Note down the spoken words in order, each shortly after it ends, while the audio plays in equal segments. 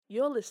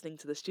You're listening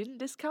to the Student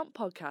Discount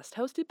Podcast,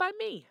 hosted by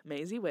me,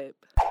 Maisie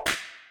Whip.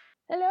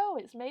 Hello,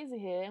 it's Maisie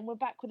here, and we're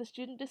back with a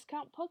Student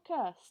Discount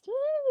Podcast.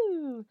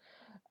 Woo!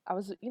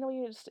 When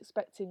you're just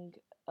expecting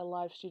a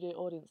live studio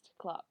audience to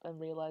clap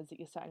and realise that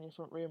you're sat in your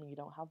front room and you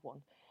don't have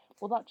one.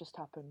 Well, that just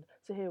happened,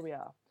 so here we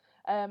are.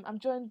 I'm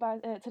joined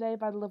today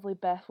by the lovely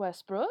Beth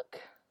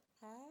Westbrook.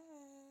 Hi.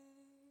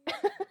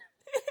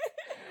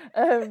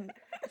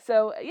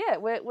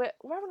 We're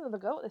having another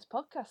go at this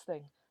podcast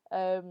thing,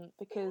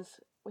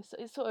 because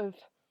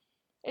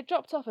it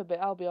dropped off a bit,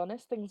 I'll be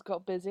honest. Things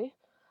got busy.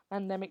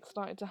 Pandemic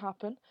started to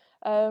happen.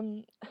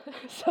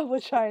 So we're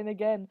trying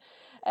again.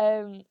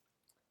 Me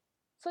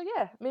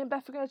and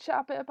Beth are going to chat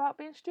a bit about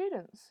being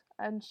students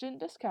and student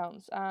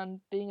discounts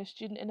and being a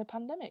student in a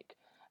pandemic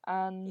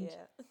and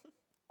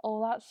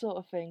all that sort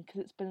of thing,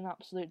 because it's been an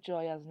absolute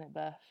joy, hasn't it,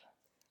 Beth?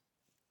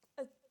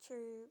 A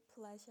true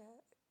pleasure.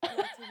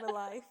 Making my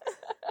life.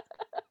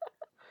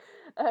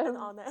 An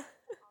honour.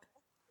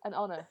 An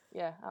honour,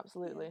 yeah,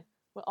 absolutely. Yeah.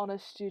 We're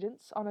honours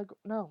students.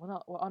 No, we're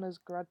not. We're honours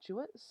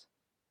graduates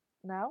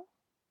now.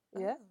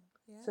 Yeah. Oh,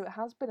 yeah. So it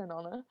has been an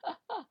honour.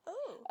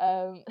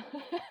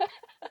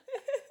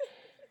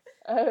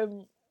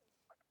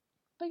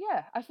 But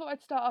yeah, I thought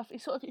I'd start off.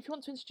 If you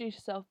want to introduce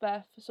yourself,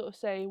 Beth, sort of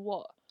say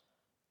what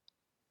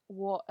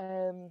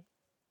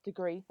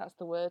degree. That's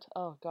the word.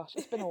 Oh gosh,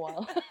 it's been a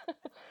while.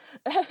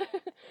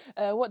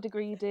 What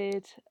degree you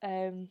did,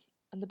 and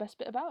the best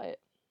bit about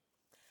it.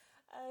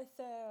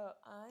 So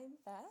I'm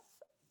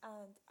Beth,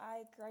 and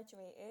I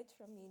graduated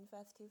from the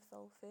University of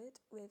Salford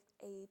with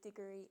a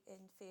degree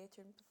in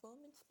theatre and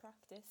performance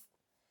practice.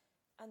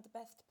 And the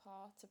best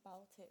part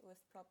about it was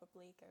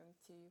probably going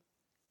to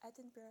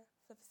Edinburgh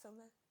for the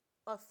summer.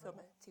 Well,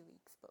 summer, 2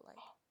 weeks, but like...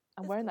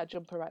 I'm wearing that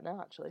jumper right now,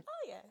 actually.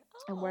 Oh, yeah.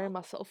 I'm wearing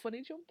my sort of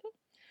funny jumper.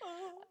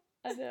 Oh.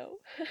 I know.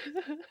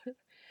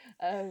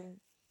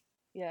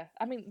 Yeah,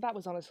 I mean, that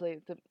was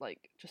honestly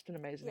just an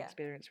amazing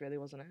experience, really,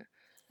 wasn't it?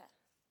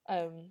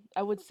 Yeah.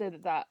 I would say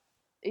that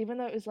even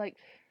though it was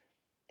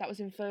that was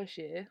in first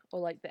year,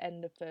 or the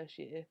end of first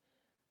year,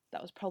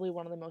 that was probably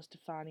one of the most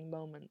defining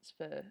moments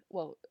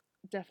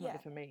definitely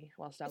for me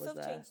whilst I was there. It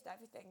sort of changed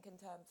everything in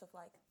terms of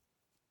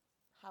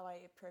how I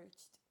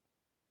approached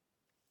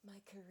my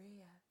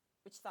career,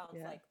 which sounds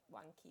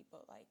wanky,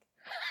 but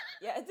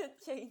it did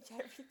change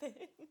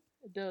everything.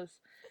 It does.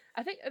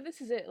 I think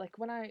this is it.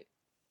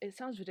 It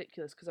sounds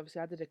ridiculous because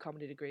obviously I did a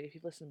comedy degree. If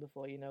you've listened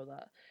before, you know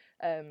that.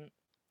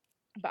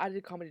 But I did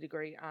a comedy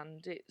degree,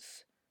 and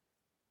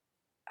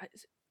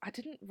I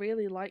didn't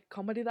really like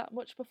comedy that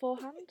much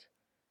beforehand,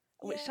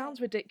 which sounds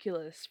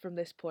ridiculous from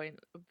this point,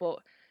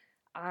 but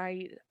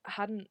I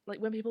hadn't,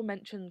 when people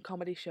mention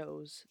comedy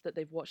shows that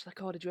they've watched,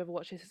 oh, did you ever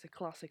watch this? It's a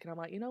classic. And I'm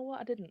like, you know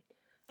what? I didn't.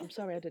 I'm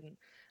sorry, I didn't.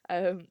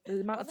 The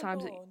amount of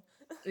times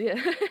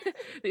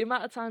the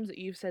amount of times that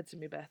you've said to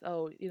me, Beth,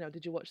 oh,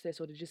 did you watch this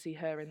or did you see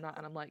her in that?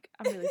 And I'm like,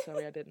 I'm really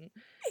sorry, I didn't.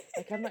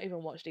 I've not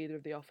even watched either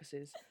of The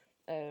Offices.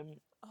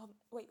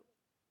 Wait.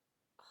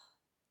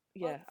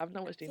 Yeah, I've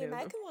not watched either of them.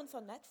 The American one's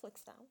on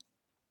Netflix now.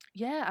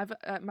 Yeah,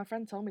 my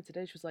friend told me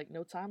today, she was like,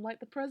 no time like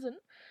the present.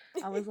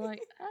 I was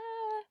like,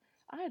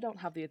 I don't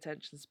have the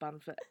attention span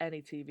for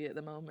any TV at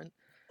the moment.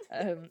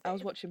 I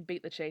was watching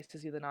Beat the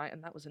Chasers the other night,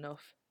 and that was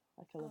enough.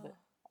 I love it.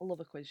 I love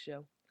a quiz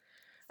show.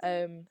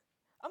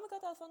 Oh my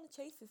god, I was on the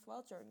Chase as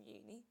well during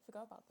uni.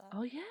 Forgot about that.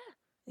 Oh yeah,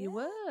 you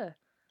were.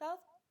 That was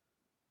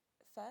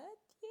third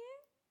year?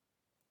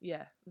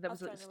 Yeah, that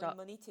was at the start. I was trying to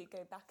win money to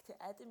go back to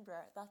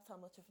Edinburgh. That's how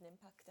much of an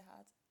impact it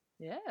had.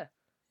 Yeah.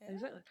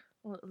 Exactly.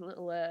 A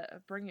little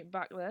bring it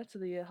back there to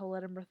the whole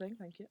Edinburgh thing.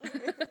 Thank you.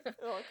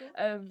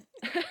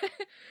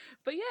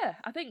 But yeah,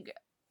 I think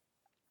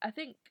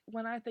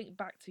when I think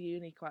back to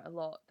uni quite a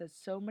lot, there's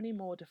so many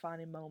more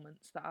defining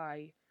moments that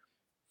I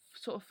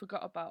sort of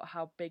forgot about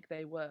how big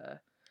they were.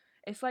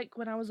 It's like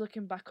when I was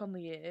looking back on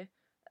the year,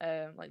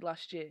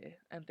 last year,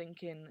 and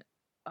thinking,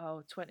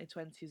 oh,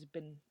 2020 has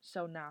been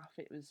so naff.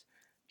 It was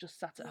just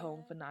sat at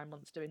home for 9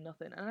 months doing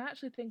nothing. And I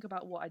actually think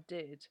about what I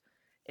did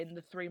in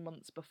the 3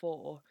 months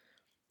before,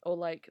 or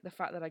the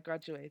fact that I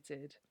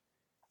graduated.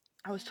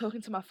 I was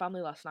talking to my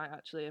family last night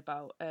actually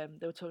about they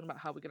were talking about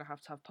how we're going to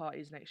have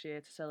parties next year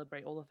to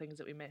celebrate all the things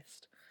that we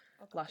missed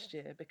last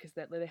year, because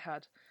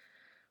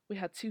we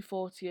had 2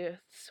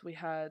 40ths, we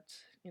had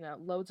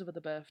loads of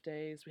other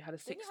birthdays, we had a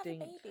 16th. Didn't you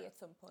have a baby at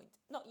some point?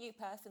 Not you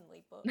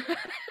personally, but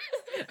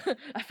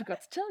I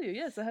forgot to tell you.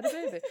 Yes, I had a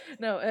baby.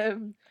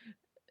 No,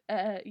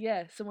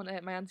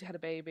 my auntie had a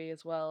baby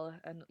as well,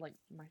 and my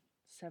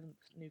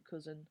 7th new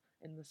cousin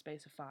in the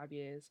space of 5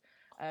 years.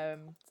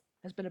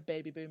 Has been a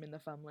baby boom in the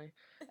family.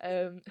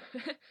 And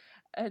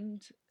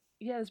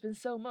yeah, there's been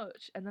so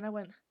much. And then I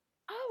went,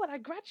 oh, and I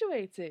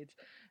graduated.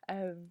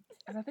 And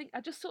I think I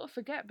just sort of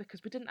forget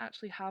because we didn't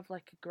actually have a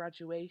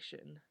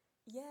graduation.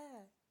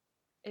 Yeah.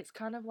 It's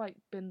kind of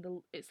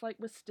it's like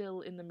we're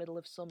still in the middle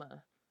of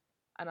summer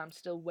and I'm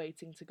still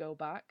waiting to go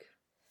back.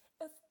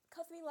 It's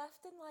because we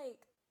left in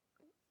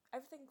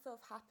everything sort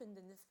of happened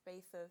in the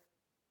space of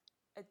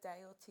a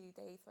day or 2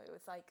 days where it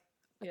was okay,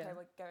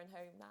 we're going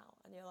home now.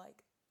 And you're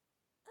like,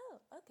 oh,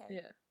 okay.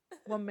 Yeah.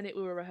 One minute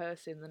we were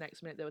rehearsing, the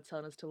next minute they were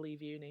telling us to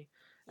leave uni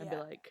and be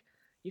Yeah. like,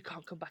 you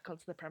can't come back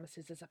onto the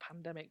premises, there's a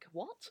pandemic.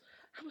 What?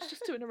 I was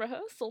just doing a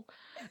rehearsal.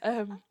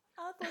 Um,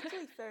 I was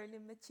literally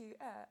phoning my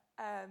tutor,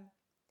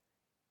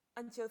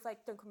 and she was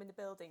like, "Don't come in the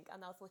building,"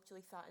 and I was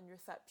literally sat in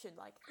reception,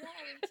 like, "Yeah,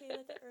 I won't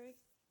Sheila, don't worry,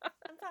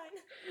 I'm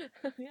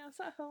fine." yeah, I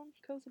sat at home,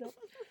 cozied up.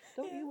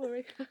 Don't Yeah. you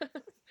worry.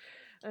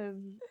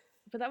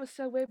 But that was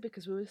so weird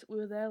because we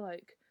were there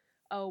like,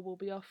 oh, we'll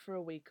be off for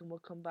a week and we'll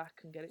come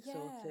back and get it Yeah.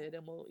 sorted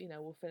and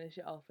we'll finish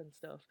it off and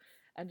stuff.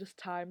 And just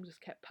time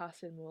just kept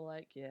passing. We were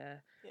like, yeah.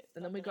 Yeah, it's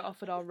And then not we gonna got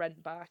offered happen. our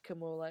rent back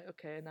and we were like,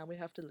 okay, now we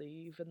have to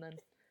leave. And then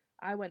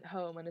I went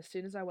home, and as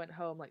soon as I went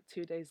home, like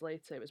 2 days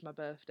later, it was my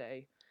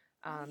birthday,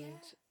 Oh and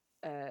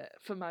yeah.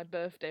 for my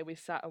birthday we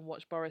sat and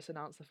watched Boris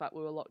announce the fact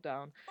we were locked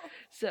down. Oh.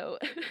 So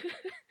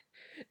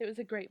it was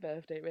a great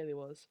birthday, it really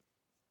was.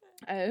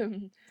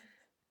 Um,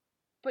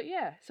 but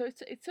yeah, so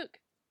it took.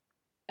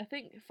 I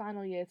think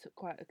final year took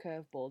quite a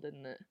curveball,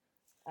 didn't it?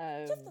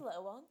 Just a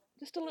little one.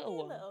 Just a Give little me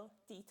a one. little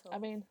detour. I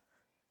mean,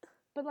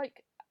 but I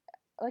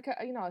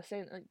was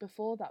saying, like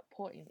before that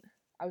point,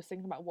 I was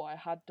thinking about what I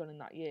had done in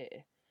that year,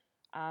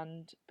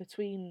 and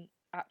between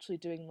actually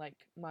doing like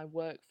my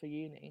work for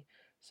uni,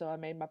 so I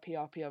made my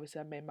PRP.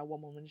 Obviously, I made my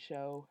one woman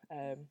show,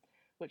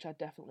 which I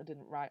definitely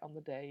didn't write on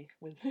the day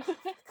with. Oh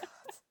my god.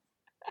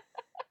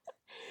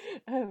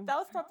 That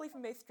was probably the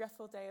most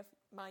stressful day of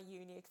my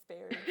uni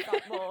experience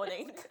that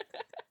morning.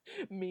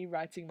 Me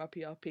writing my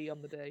PRP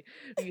on the day.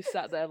 You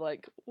sat there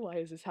like, why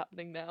is this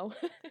happening now?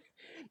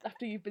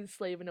 After you've been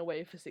slaving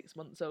away for 6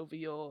 months over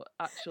your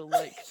actual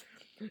like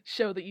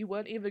show that you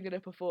weren't even going to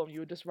perform, you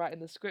were just writing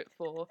the script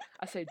for.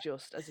 I say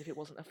just as if it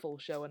wasn't a full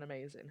show and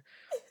amazing,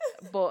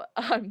 but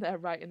I'm there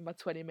writing my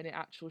 20-minute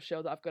actual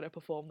show that I've got to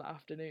perform that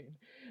afternoon.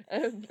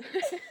 Um,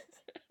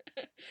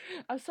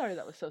 I'm sorry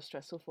that was so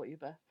stressful for you,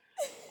 Beth.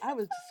 I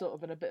was just sort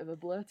of in a bit of a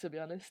blur, to be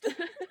honest.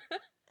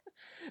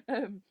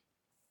 um,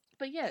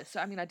 but yeah, so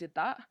I mean, I did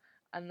that,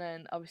 and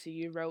then obviously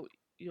you wrote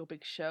your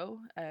big show.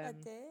 I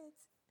did.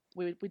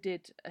 We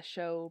did a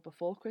show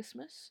before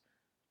Christmas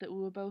that we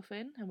were both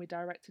in, and we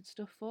directed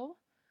stuff for.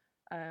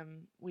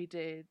 We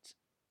did.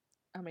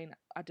 I mean,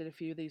 I did a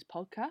few of these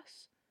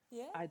podcasts.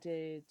 Yeah. I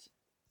did,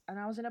 and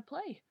I was in a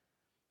play.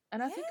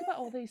 And I think about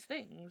all Yeah. these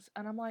things,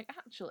 and I'm like,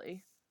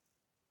 actually,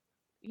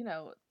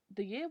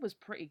 the year was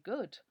pretty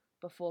good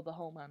before the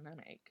whole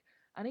pandemic,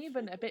 and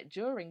even a bit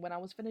during when I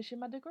was finishing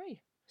my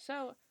degree.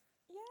 So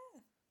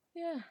Yeah.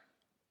 yeah,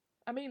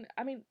 I mean,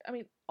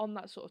 on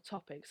that sort of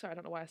topic. Sorry, I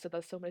don't know why I said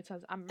that so many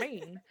times.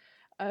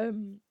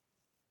 Um,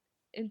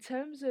 in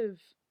terms of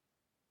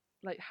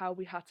like how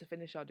we had to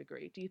finish our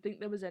degree, do you think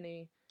there was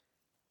any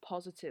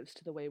positives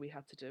to the way we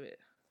had to do it?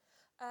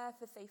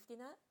 For safety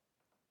net.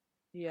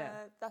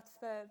 Yeah. That's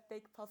the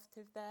big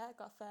positive there. I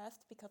got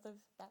first because of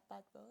that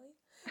bad boy.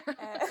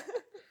 Uh,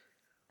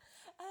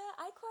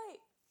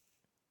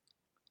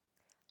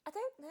 I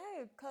don't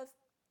know, because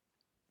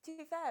to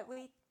be fair,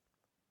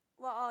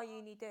 what our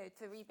uni did,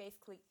 so we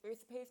were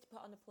supposed to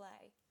put on a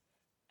play,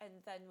 and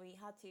then we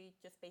had to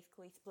just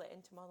basically split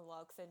into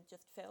monologues and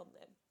just film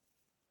them.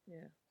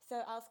 Yeah.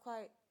 So I was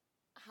quite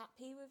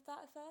happy with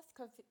that at first,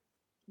 because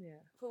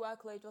Yeah. the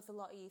workload was a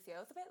lot easier.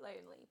 It was a bit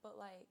lonely, but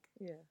like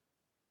Yeah.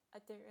 I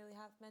didn't really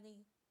have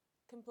many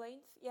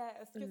complaints. Yeah, it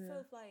was just Yeah.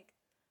 sort of like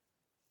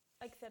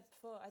I said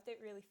before, I don't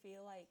really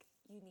feel like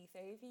uni's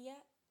over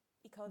yet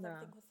because Nah.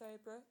 everything was so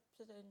abrupt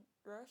and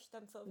rushed.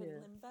 I'm sort of Yeah.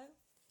 in limbo.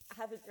 I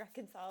haven't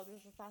reconciled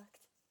with the fact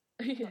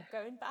Yeah. not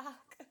going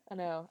back. I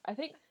know. I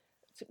think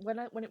when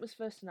it was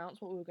first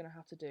announced what we were going to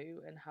have to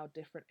do and how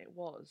different it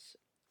was,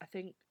 I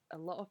think a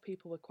lot of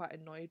people were quite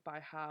annoyed by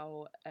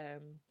how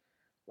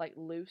like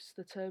loose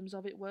the terms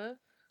of it were.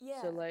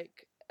 Yeah, So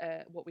like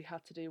what we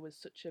had to do was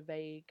such a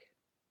vague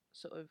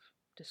sort of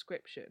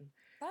description.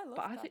 I But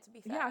love I that, think to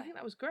be yeah, I fair. think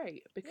that was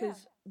great Yeah,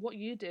 because what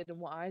you did and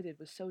what I did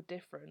was so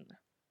different,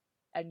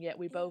 and yet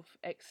we yeah. both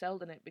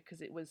excelled in it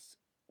because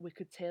we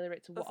could tailor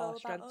it to It what was our all about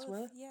strengths us.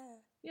 were. Yeah.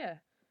 Yeah.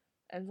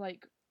 And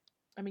like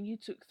I mean, you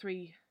took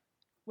three.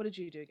 What did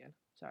you do again?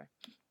 Sorry.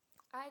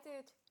 I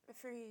did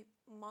 3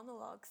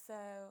 monologues,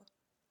 so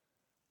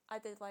I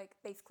did like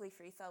basically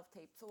 3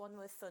 self-tapes. So one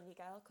was Sunny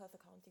Girl, because I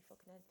can't do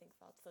fucking anything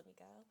without Sunny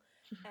Girl.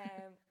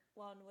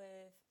 One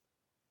with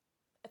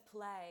a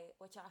play,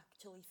 which I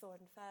actually saw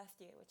in first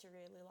year, which I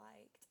really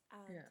liked.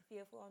 And Yeah. the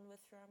other one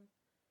was from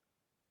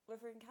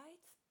Wuthering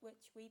Heights,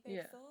 which we both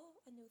Yeah. saw,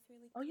 and it was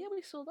really Oh cool. yeah,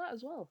 we saw that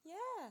as well.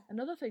 Yeah.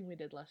 Another thing we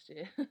did last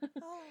year.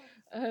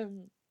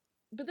 Oh.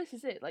 But this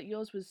is it. Like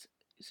yours was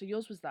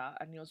that,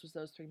 and yours was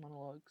those three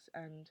monologues,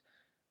 and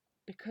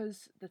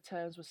because the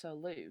terms were so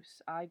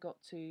loose, I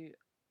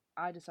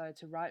decided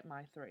to write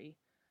my three,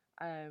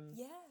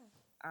 Yeah.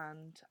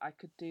 and I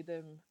could do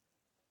them.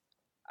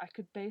 I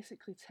could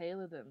basically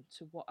tailor them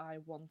to what I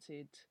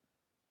wanted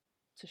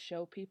to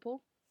show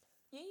people.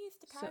 You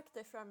used a So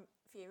character from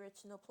the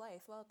original play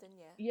as well, didn't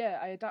you? yeah,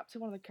 I adapted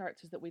one of the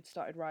characters that we'd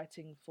started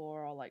writing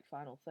for our like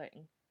final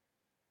thing,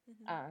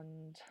 Mm-hmm.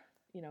 and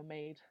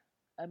made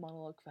a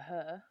monologue for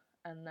her,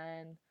 and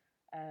then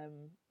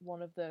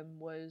one of them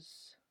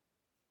was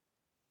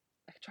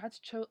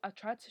I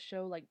tried to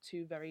show like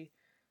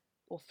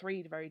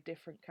three very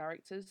different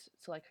characters,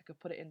 so like I could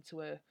put it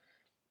into a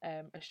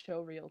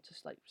show reel to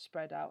like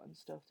spread out and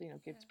stuff, give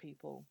Yeah. to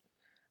people.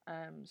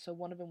 So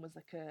one of them was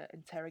like a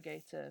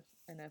interrogator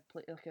and a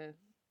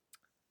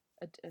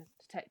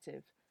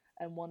detective,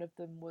 and one of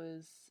them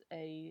was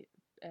a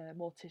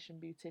mortician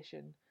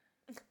beautician.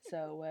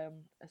 So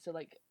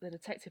like the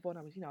detective one,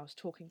 I was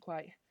talking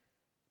quite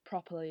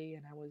properly,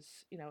 and I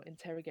was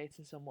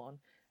interrogating someone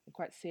and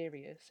quite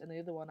serious, and the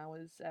other one I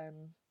was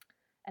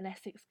an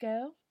Essex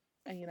girl,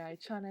 and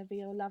trying to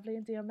be all lovely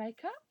and do your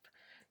makeup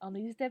on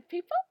these dead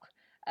people.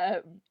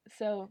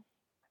 So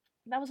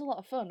that was a lot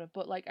of fun,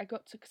 but like I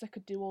got to, because I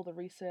could do all the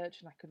research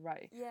and I could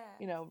write,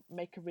 Yeah.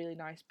 make a really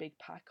nice big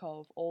pack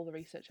of all the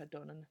research I'd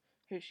done and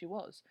who she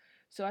was.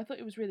 So I thought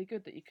it was really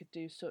good that you could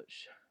do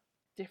such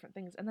different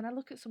things. And then I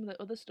look at some of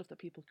the other stuff that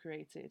people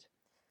created.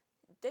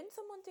 Didn't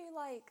someone do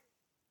like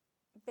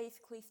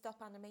basically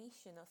stop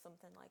animation or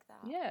something like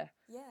that? Yeah,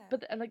 Yeah.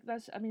 but like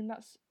that's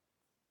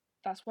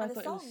why I And a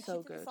thought it was song. She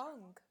so did a good.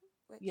 song,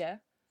 which Yeah,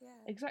 yeah.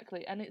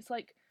 exactly. And it's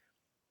like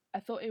I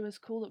thought it was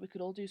cool that we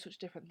could all do such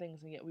different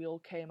things, and yet we all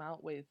came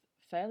out with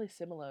fairly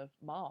similar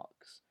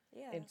marks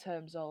Yeah. in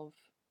terms of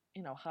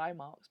high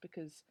marks,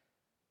 because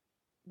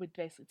we'd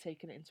basically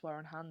taken it into our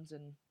own hands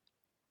and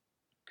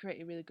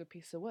create a really good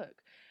piece of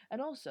work, and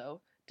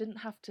also didn't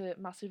have to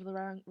massively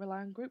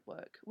rely on group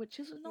work, which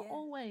is not Yeah.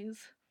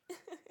 always.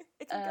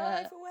 It can go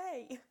Uh, either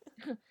way.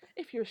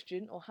 if you're a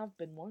student or have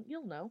been one,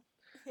 you'll know.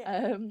 Yeah.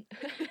 Um,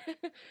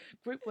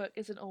 group work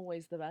isn't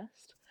always the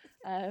best.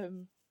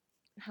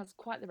 It has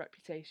quite the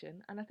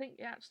reputation, and I think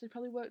it actually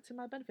probably worked to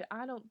my benefit.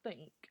 I don't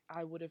think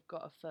I would have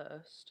got a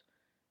first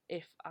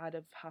if I'd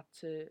have had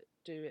to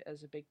do it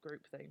as a big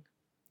group thing.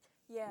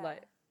 Yeah.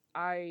 Like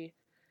I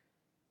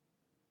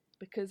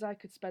because I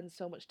could spend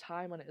so much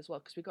time on it as well,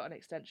 because we got an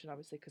extension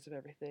obviously because of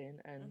everything,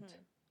 and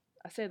Mhm.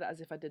 I say that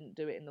as if I didn't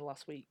do it in the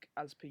last week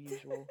as per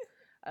usual.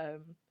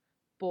 um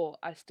but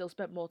I still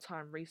spent more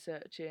time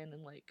researching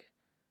and like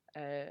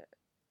uh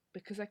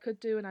because I could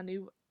do, and I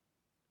knew,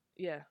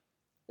 yeah,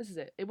 this is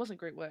it wasn't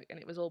group work, and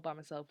it was all by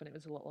myself, and it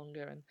was a lot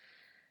longer, and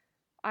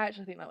I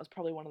actually think that was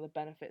probably one of the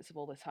benefits of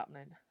all this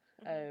happening,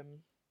 Mhm.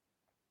 um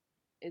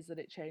is that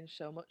it changed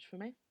so much for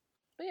me.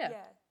 But yeah,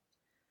 Yeah.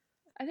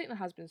 I think there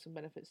has been some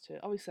benefits to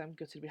it. Obviously I'm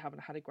gutted we haven't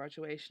had a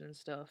graduation and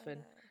stuff, I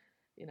and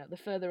know. the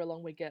further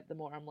along we get, the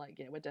more I'm like,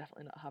 yeah, we're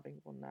definitely not having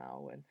one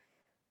now, and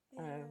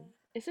Yeah.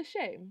 it's a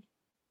shame,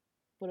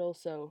 but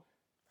also,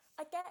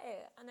 I get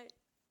it, and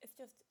it's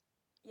just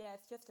yeah,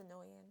 it's just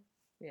annoying.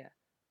 yeah,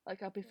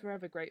 like I'll be Yeah.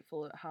 forever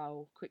grateful at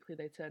how quickly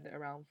they turned it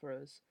around for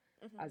us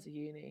as Mhm. a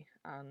uni,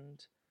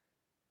 and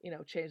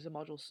changed the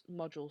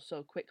modules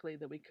so quickly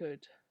that we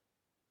could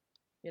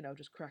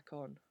just crack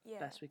on Yeah.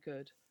 best we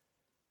could.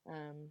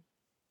 Um,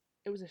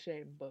 it was a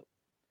shame, but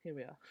here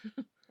we are.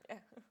 Yeah.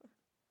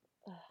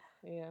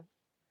 Yeah.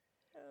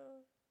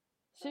 Oh.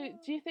 So Oh.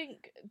 do you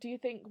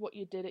think what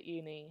you did at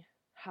uni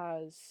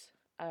has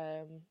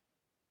um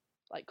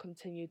like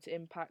continued to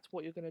impact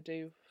what you're gonna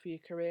do for your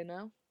career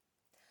now?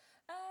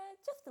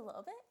 Just a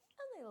little bit,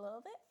 only a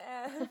little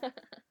bit.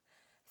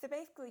 So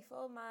basically,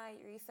 for my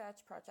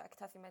research project,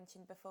 as you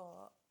mentioned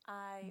before,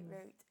 I Mm.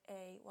 wrote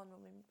a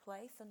one-woman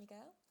play, Sunny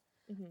Girl,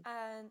 Mhm.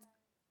 and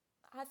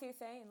as you were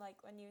saying,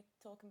 like when you're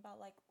talking about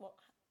like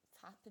what's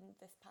happened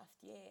this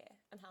past year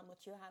and how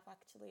much you have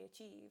actually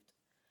achieved,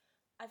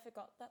 I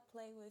forgot that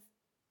play was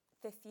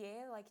this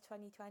year, like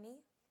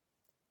 2020,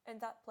 and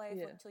that play has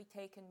Yeah. literally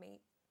taken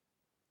me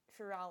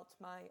throughout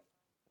my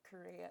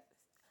career.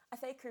 I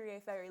say career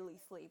very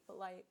loosely, but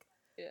like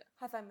Yeah.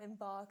 as I'm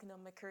embarking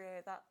on my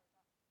career, that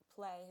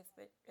play has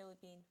really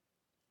been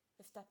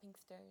a stepping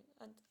stone.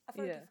 And I've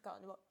already Yeah.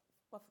 forgotten what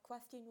the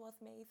question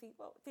was, Maisie.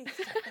 What did you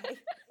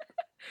say?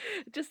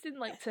 Just in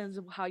like terms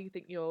of how you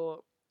think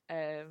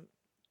um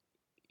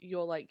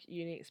your like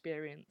uni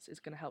experience is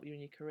going to help you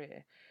in your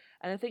career.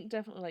 And I think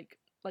definitely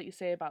like you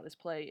say about this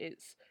play,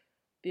 it's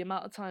the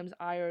amount of times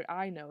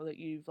I know that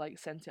you've like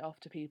sent it off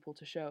to people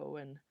to show,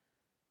 and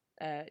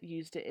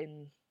used it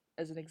in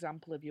as an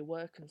example of your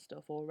work and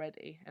stuff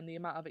already, and the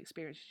amount of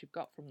experiences you've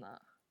got from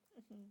that.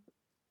 Mhm.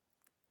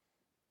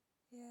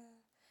 Yeah.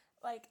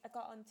 Like I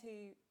got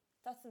onto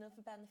that's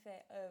another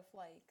benefit of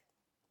like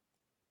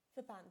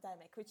the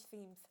pandemic, which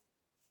seems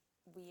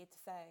weird to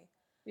say.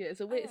 Yeah,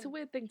 it's a Um,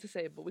 weird thing to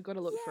say, but we got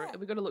to look for yeah. it.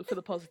 We got to look for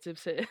the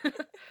positives here.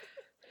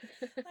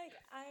 Like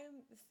I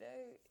am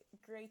so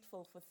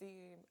grateful for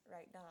Zoom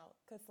right now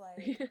because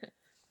like Yeah,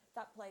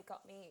 that play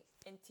got me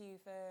into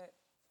the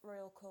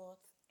Royal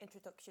Court's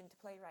Introduction to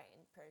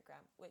Playwriting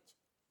program, which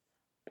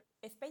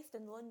is based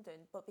in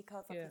London, but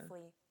because yeah,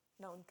 obviously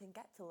no one can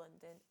get to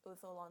London, it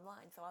was all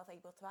online, so I was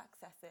able to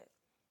access it.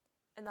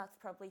 And that's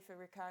probably the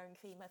recurring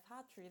theme I've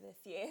had through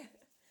this year.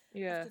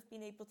 I've yeah, just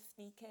been able to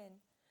sneak in.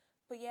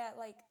 But yeah,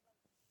 like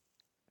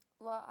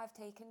what I've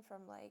taken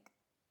from like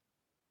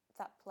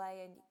that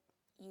play and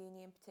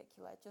uni in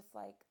particular, just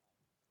like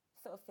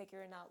sort of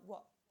figuring out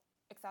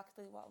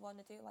exactly what I want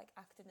to do, like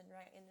acting and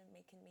writing and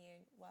making my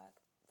own work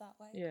that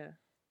way. yeah.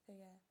 So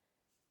yeah.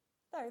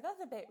 Sorry, that's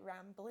a bit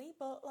rambly,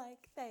 but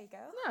like, there you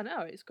go.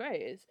 No, it's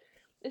great.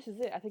 This is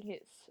it. I think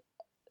it's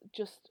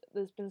just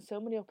there's been so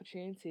many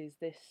opportunities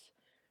this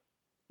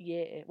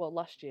year, well,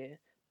 last year,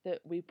 that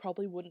we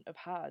probably wouldn't have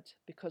had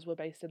because we're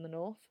based in the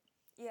north,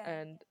 Yeah.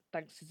 and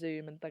thanks to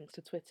Zoom and thanks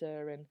to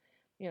Twitter and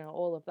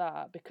all of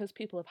that, because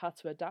people have had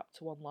to adapt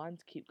to online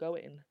to keep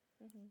going.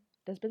 Hmm.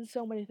 There's been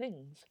so many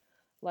things,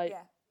 like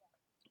Yeah.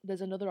 there's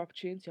another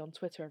opportunity on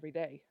Twitter every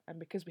day, and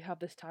because we have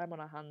this time on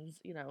our hands,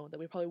 that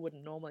we probably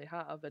wouldn't normally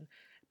have, and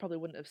probably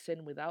wouldn't have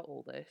seen without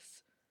all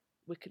this,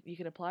 you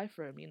can apply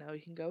for them. You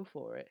can go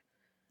for it.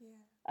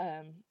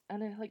 Yeah.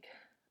 And like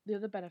the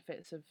other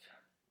benefits of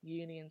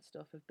uni and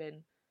stuff have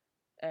been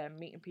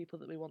meeting people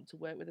that we want to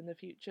work with in the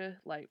future.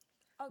 Like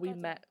Oh we God,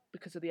 yeah. met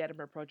because of the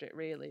Edinburgh Project,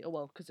 really, or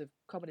well, because of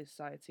Comedy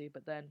Society,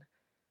 but then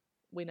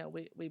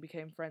we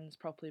became friends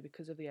properly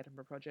because of the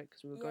Edinburgh Project,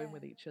 because we were going Yeah.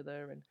 with each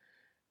other, and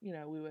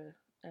we were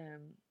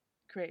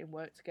creating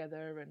work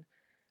together, and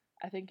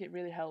I think it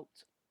really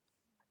helped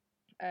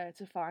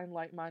to find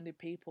like-minded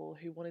people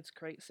who wanted to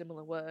create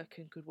similar work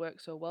and could work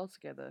so well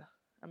together.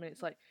 I mean,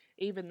 it's like,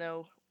 even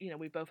though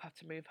we both have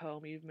to move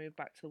home, you've moved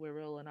back to the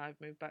Wirral and I've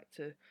moved back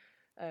to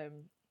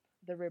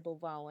the Ribble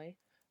Valley,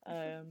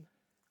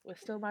 we're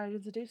still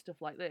managing to do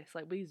stuff like this.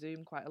 Like, we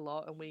Zoom quite a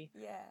lot, and we,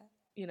 Yeah.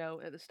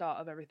 at the start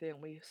of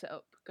everything, we set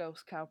up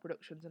Ghost Cow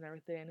Productions and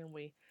everything, and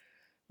we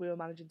were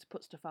managing to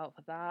put stuff out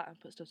for that and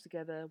put stuff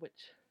together,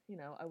 which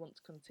I want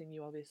to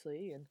continue,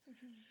 obviously, and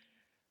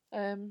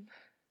um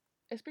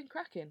it's been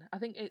cracking. I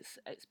think it's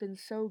been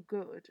so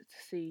good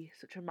to see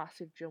such a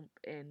massive jump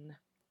in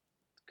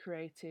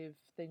creative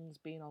things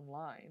being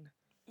online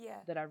Yeah.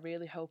 that I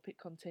really hope it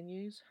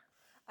continues.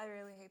 I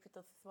really hope it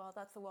does as well.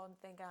 That's the one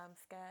thing I'm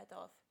scared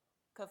of.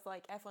 Because,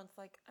 like, everyone's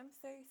like, I'm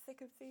so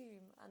sick of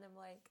Zoom. And I'm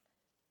like,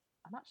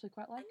 I'm actually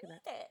quite I liking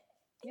it. need it.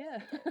 I Yeah.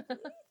 need it, please.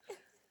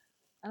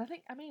 And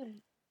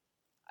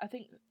I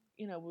think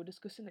we were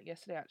discussing it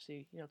yesterday,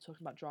 actually, talking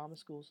about drama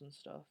schools and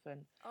stuff,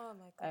 and Oh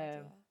my God,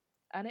 um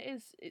yeah. and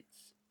It's a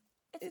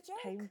it's joke.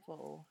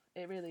 painful.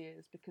 It really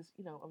is, because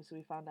obviously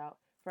we found out,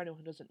 for anyone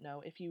who doesn't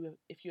know, if you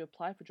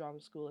apply for drama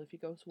school, if you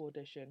go to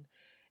audition,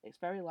 it's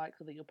very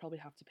likely that you'll probably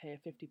have to pay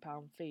a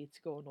 £50 fee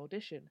to go and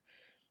audition.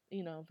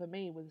 For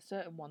me, with a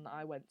certain one that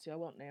I went to, I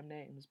won't name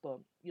names, but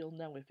you'll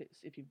know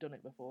if you've done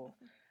it before.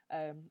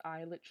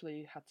 I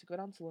literally had to go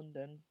down to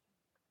London.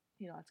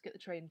 I had to get the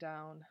train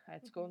down. I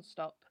had to go and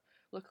stop.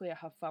 Luckily, I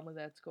have family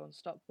there to go and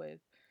stop with.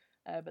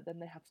 But then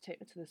they had to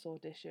take me to this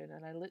audition,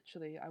 and I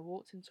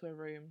walked into a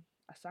room.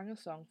 I sang a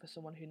song for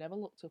someone who never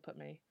looked up at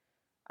me,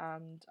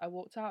 and I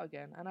walked out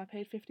again, and I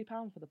paid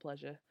 £50 for the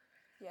pleasure.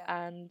 Yeah.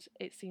 And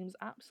it seems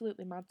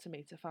absolutely mad to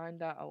me to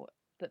find out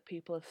that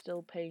people are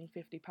still paying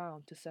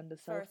 £50 to send a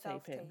For a self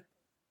self tape in, tape.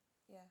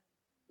 Yeah.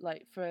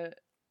 like for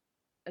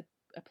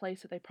a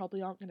place that they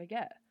probably aren't going to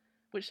get.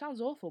 Which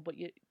sounds awful, but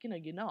you're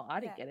not. I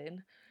didn't Yeah. get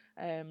in,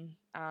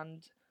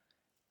 and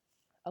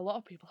a lot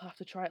of people have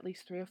to try at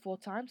least 3 or 4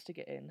 times to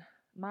get in.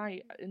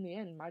 In the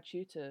end, my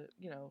tutor,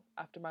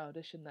 after my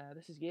audition there,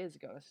 this is years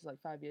ago. This is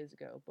like 5 years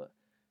ago, but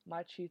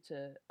my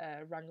tutor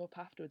rang up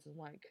afterwards and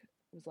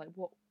was like,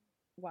 "What?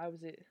 Why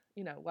was it?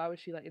 Why was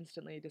she like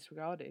instantly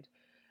disregarded?"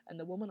 And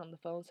the woman on the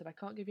phone said, "I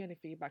can't give you any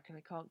feedback, and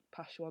I can't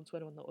pass you on to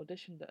anyone that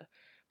auditioned her.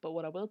 But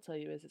what I will tell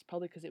you is, it's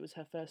probably because it was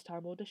her first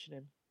time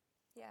auditioning.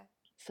 Yeah.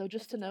 So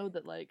just It's a to know joke.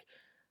 that, like,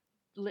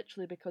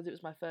 literally because it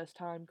was my first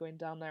time going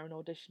down there and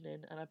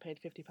auditioning, and I paid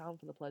 £50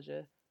 for the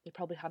pleasure, they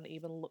probably hadn't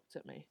even looked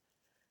at me.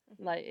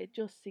 Like, it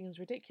just seems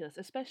ridiculous,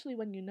 especially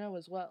when you know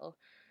as well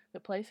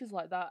that places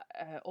like that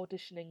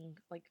auditioning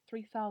like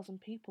 3,000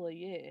 people a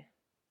year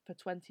for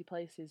 20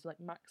 places, like,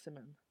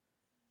 maximum.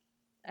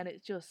 And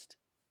it's just,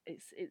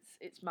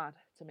 it's mad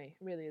to me.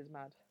 It really is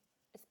mad.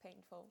 It's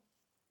painful.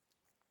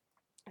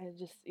 And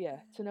just,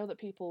 yeah, Yeah. to know that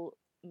people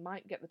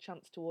might get the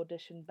chance to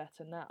audition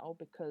better now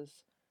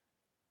because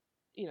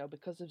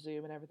because of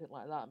Zoom and everything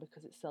like that,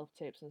 because it's self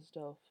tapes and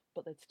stuff,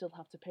 but they'd still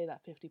have to pay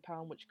that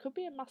 £50, which could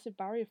be a massive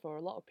barrier for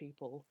a lot of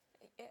people.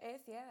 It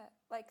is, yeah.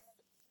 Like,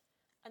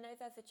 I know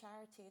there's a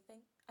charity,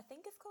 I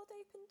think it's called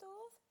Open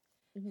Doors,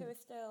 who Hmm. are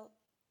still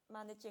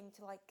managing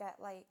to like get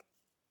like,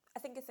 I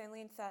think it's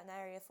only in certain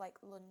areas like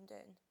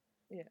London,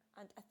 Yeah.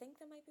 and I think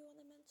there might be one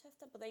in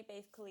Manchester, but they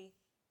basically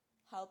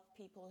help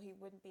people who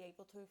wouldn't be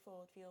able to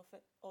afford the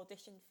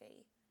audition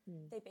fee.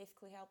 Mm. They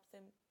basically help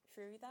them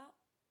through that.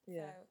 So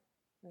Yeah.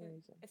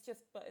 Amazing. it's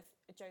just, but it's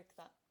a joke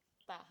that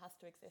that has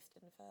to exist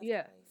in the first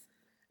Yeah. place.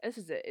 This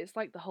is it. It's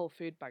like the whole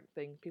food bank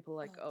thing. People are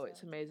like, Oh oh, it's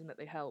God. amazing that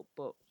they help,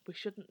 but we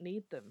shouldn't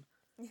need them.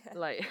 Yeah.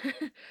 Like,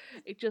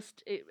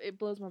 it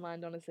blows my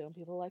mind, honestly, when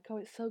people are like, oh,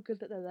 it's so good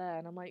that they're there.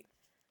 And I'm like,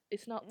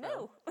 it's not,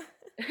 though. No.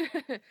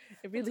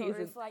 It really isn't.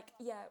 Victoria's like,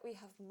 yeah, we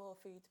have more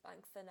food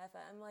banks than ever.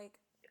 I'm like,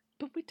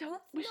 But we don't,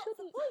 that's we not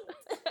the shouldn't.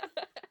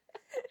 point.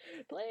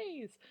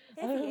 Please.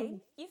 Here's the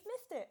game. You've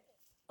missed it.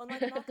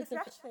 Unlike Marcus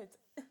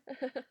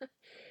Rashford.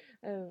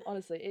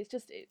 Honestly,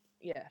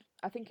 yeah.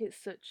 I think it's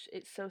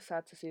so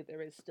sad to see that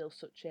there is still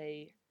such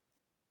a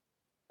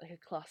like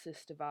a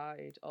classist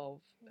divide of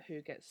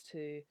who gets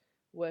to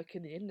work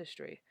in the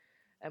industry,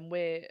 and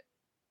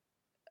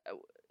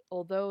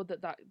although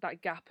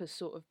that gap has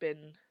sort of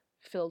been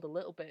filled a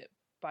little bit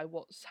by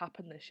what's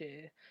happened this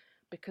year,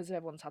 because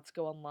everyone's had to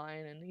go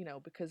online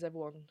and because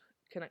everyone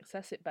can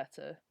access it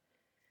better,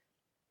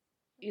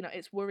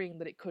 it's worrying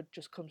that it could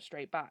just come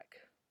straight back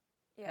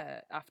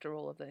Yeah. after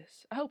all of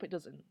this. I hope it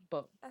doesn't,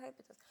 but I hope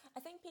it does. I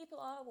think people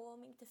are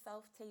warming to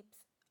self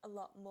tapes a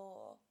lot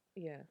more,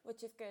 yeah,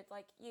 which is good.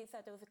 Like you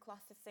said, there was a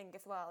classic thing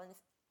as well, and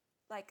it's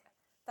like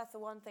that's the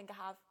one thing I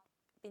have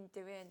been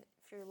doing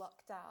through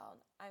lockdown.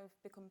 I've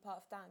become part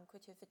of DANC,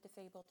 which is a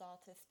disabled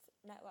artists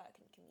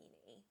networking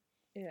community,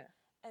 yeah,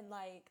 and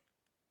like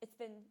it's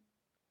been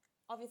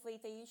obviously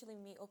they usually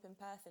meet up in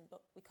person,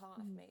 but we can't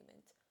at the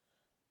moment.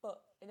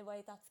 But in a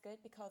way, that's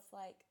good because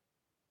like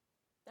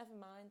never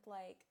mind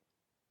like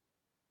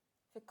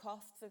the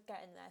costs of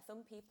getting there.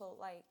 Some people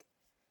like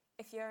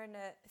if you're in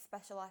a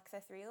special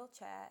access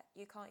wheelchair,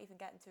 you can't even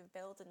get into a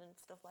building and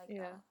stuff like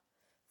yeah. that.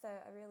 So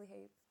I really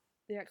hope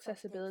The self tapes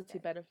accessibility stay.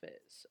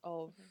 benefits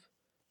of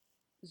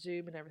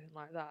Zoom and everything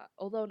like that,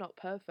 although not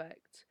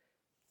perfect,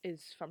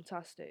 is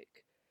fantastic.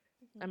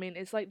 I mean,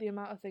 it's like the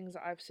amount of things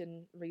that I've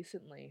seen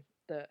recently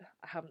that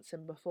I haven't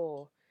seen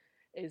before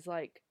is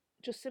like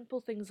just simple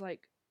things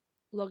like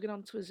logging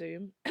onto a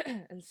Zoom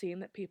and seeing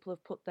that people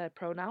have put their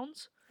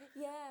pronouns.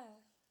 Yeah.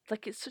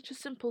 Like, it's such a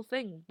simple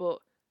thing, but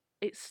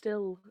it's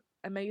still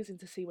amazing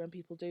to see when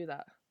people do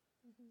that.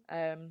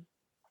 Um,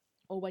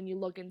 or when you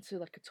log into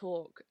like a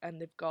talk and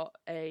they've got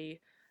a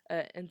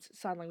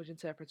sign language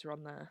interpreter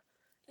on there,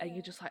 and you're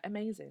Yeah. just like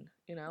amazing.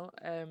 They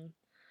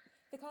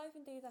can't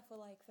even do that for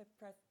like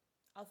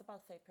I was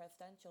about to say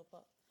presidential,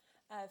 but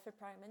for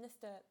prime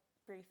minister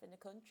brief in the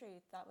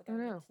country that we're I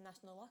going know into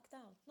national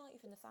lockdown. Not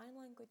even a sign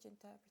language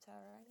interpreter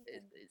or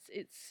anything.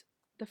 it's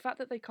the fact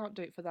that they can't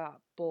do it for that,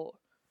 but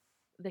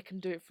they can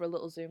do it for a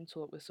little Zoom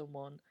talk with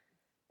someone.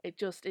 It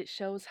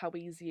shows how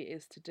easy it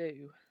is to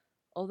do,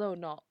 although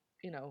not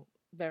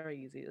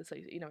very easy. It's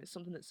like it's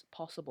something that's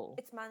possible,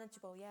 It's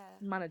manageable, yeah.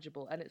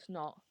 manageable, and it's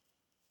not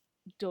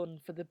done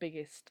for the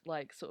biggest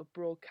like sort of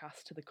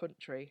broadcast to the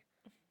country.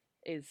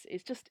 It's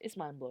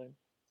mind blowing.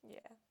 Yeah.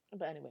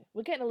 But anyway,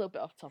 we're getting a little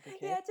bit off topic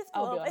here. Yeah, just a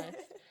I'll be little bit.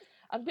 honest.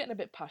 I'm getting a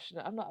bit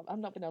passionate. I'm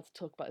not being able to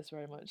talk about this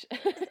very much.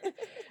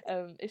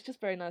 It's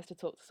just very nice to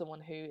talk to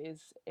someone who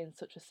is in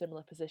such a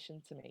similar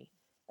position to me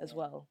as Yeah.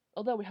 well.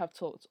 Although we have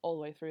talked all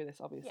the way through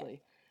this,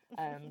 obviously.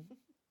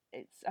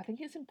 I think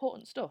it's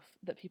important stuff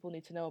that people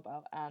need to know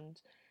about. And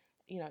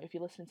if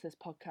you're listening to this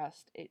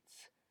podcast,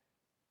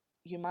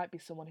 you might be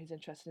someone who's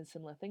interested in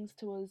similar things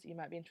to us. You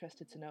might be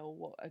interested to know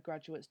what a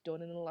graduate's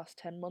done in the last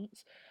 10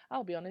 months.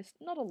 I'll be honest,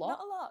 not a lot.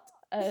 Not a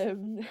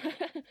lot.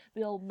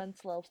 The old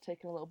mental health's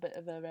taken a little bit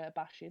of a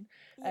bashing.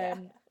 Yeah.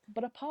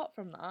 But apart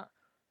from that,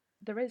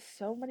 there is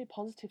so many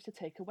positives to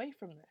take away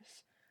from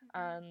this.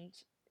 And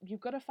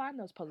you've got to find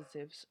those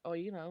positives, or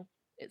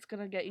it's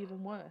gonna get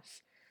even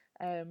worse.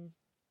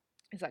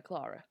 Is that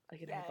Clara? I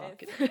can hear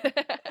barking.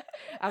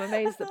 I'm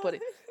amazed that Buddy.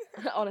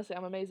 Honestly,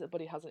 I'm amazed that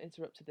Buddy hasn't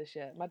interrupted this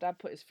yet. My dad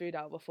put his food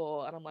out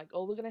before, and I'm like,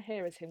 all we're gonna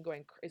hear is him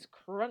is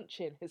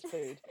crunching his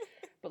food.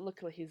 But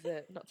luckily, he's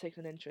not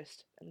taken an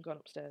interest and gone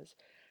upstairs.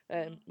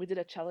 We did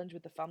a challenge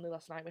with the family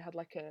last night. We had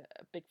like a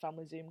big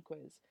family Zoom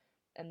quiz,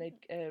 and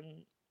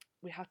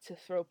we had to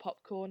throw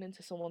popcorn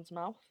into someone's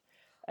mouth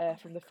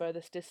from the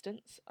furthest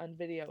distance and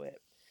video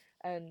it.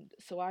 And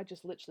so I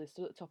just literally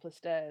stood at the top of the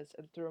stairs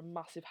and threw a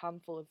massive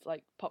handful of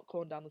like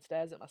popcorn down the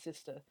stairs at my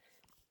sister.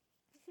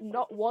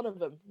 Not one of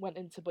them went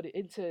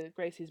into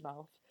Gracie's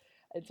mouth,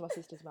 into my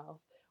sister's mouth,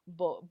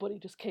 but Buddy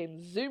just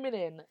came zooming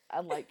in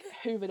and like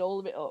hoovered all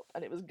of it up,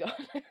 and it was gone.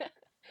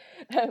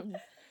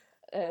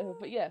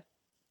 But yeah,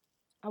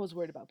 I was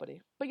worried about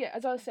Buddy. But yeah,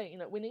 as I was saying,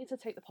 we need to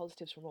take the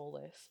positives from all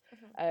this,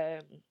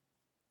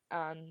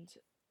 and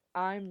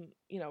I'm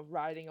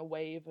riding a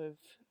wave of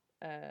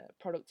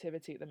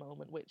productivity at the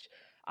moment, which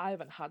I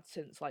haven't had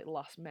since like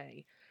last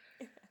May.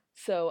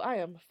 So I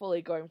am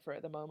fully going for it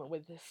at the moment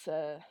with this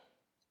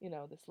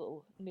this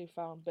little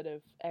newfound bit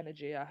of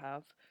energy I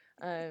have,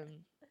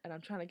 and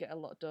I'm trying to get a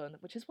lot done,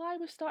 which is why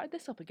we've started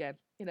this up again.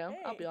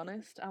 I'll be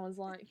honest, I was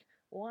like,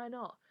 why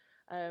not?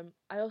 I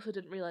also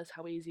didn't realise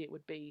how easy it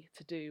would be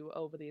to do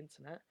over the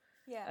internet.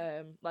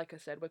 Yeah. Like I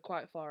said, we're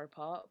quite far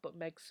apart, but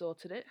Meg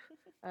sorted it.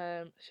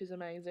 She's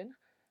amazing.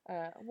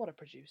 What a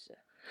producer.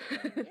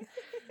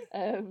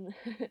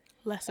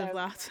 Less of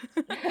that.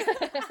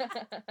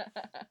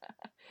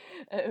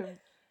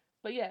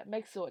 But yeah,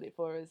 Meg sorted it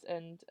for us,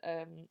 and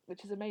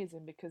which is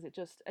amazing because it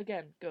just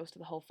again goes to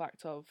the whole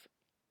fact of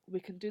we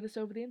can do this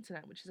over the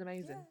internet, which is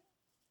amazing.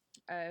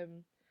 Yeah.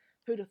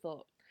 Who'd have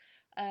thought?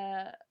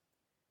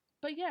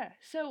 But yeah,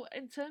 so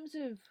in terms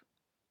of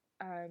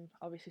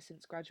obviously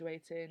since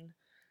graduating,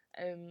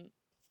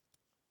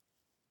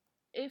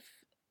 if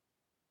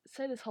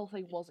say this whole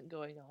thing wasn't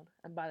going on,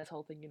 and by this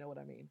whole thing you know what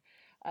I mean,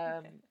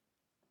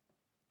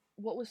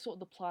 what was sort of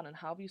the plan, and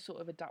how have you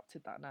sort of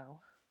adapted that now?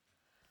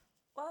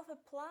 Well, the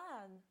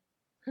plan.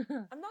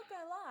 I'm not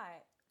gonna lie.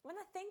 When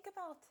I think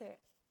about it,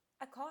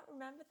 I can't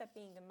remember there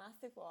being a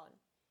massive one.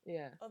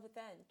 Yeah. Other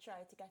than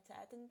try to get to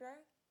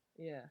Edinburgh.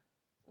 Yeah.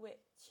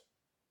 Which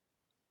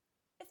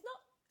it's not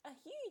a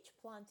huge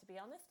plan, to be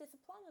honest. It's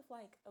a plan of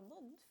like a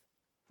month.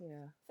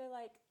 Yeah. So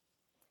like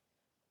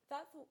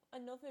that's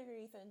another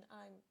reason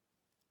I'm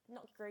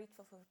not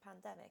grateful for the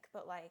pandemic,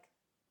 but like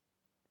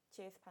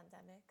cheers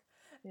pandemic.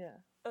 Yeah.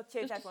 Or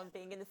cheers Just to, everyone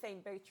being in the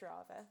same boat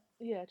rather.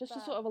 yeah, just to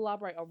But sort of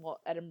elaborate on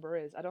what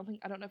Edinburgh is. I don't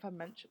know if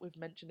we've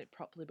mentioned it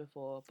properly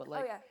before, but oh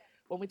like yeah.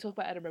 when we talk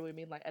about Edinburgh, we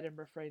mean like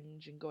Edinburgh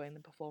Fringe and going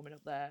and performing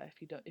up there.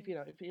 If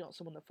you're not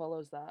someone that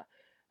follows that,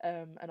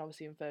 and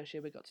obviously in first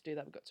year we got to do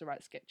that. We got to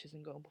write sketches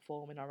and go and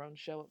perform in our own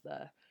show up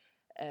there,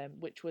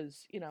 which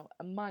was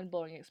a mind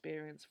blowing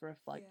experience for a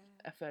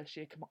first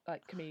year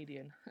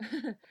comedian.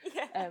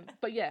 Yeah.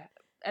 But yeah,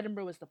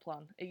 Edinburgh was the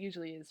plan. It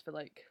usually is for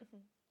like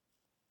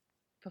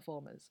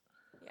performers.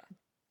 Yeah.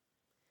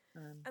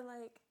 Um, And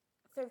like,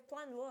 so the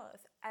plan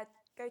was I'd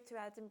go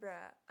to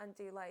Edinburgh and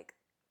do like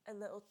a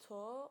little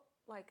tour,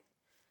 like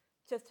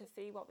just to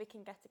see what we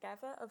can get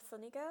together of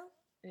Sunny Girl.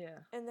 yeah.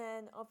 And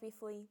then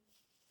obviously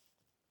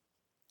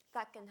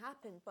that can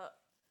happen, but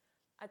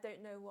I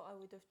don't know what I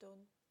would have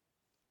done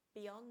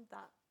beyond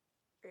that,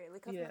 really.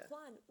 Because Yeah. my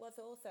plan was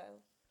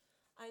also,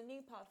 I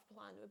knew part of the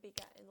plan would be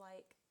getting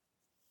like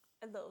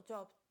a little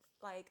job,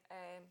 like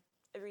a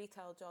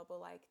retail job or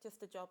like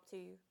just a job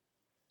to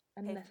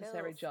A pay the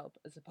necessary bills. job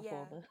as a Yeah.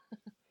 performer.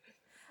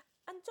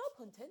 And job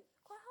hunting,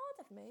 quite hard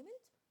at the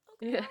moment.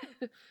 Yeah.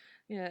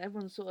 Yeah,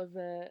 everyone sort of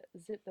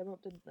zipped them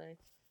up, didn't they?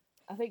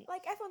 I think.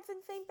 Like everyone's in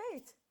the same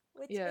boat,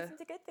 which Yeah. isn't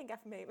a good thing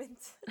at the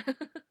moment.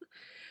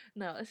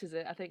 No, this is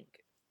it. I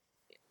think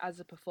as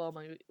a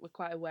performer, we're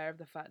quite aware of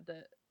the fact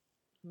that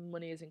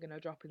money isn't going to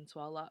drop into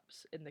our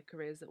laps in the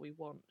careers that we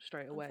want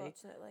straight away.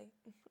 Unfortunately.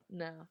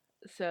 No.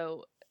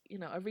 So,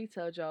 a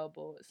retail job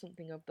or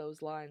something of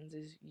those lines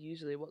is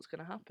usually what's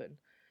going to happen.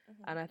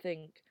 And I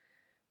think,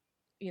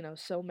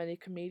 so many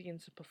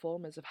comedians and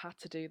performers have had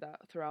to do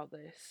that throughout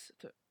this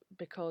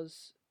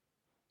because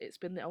it's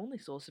been the only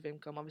source of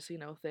income. Obviously,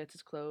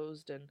 theatres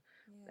closed and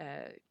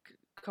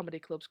comedy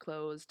clubs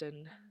closed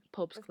and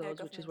pubs With closed,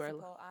 no which is where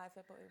support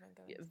either, but we won't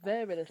go into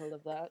very little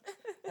of that.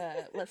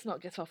 Let's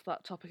not get off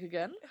that topic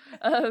again.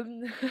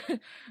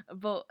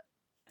 But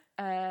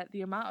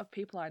the amount of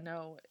people I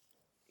know,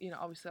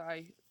 obviously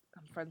I'm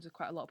friends with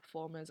quite a lot of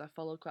performers. I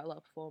followed quite a lot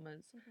of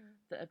performers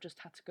that have just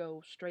had to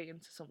go straight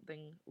into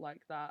something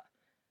like that,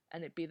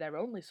 and it be their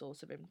only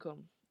source of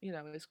income.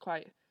 It's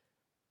quite.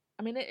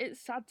 I mean, it's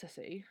sad to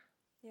see,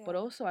 but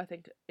also I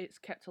think it's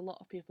kept a lot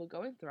of people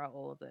going throughout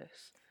all of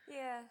this.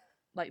 Yeah.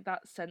 Like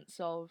that sense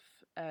of,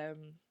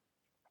 having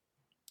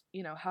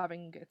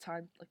a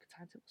time,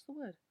 what's the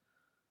word?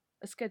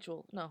 A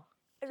schedule? No.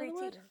 A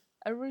routine.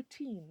 A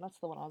routine. That's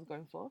the one I was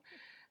going for.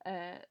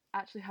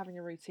 Actually having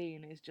a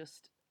routine is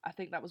just. I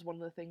think that was one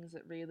of the things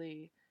that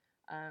really,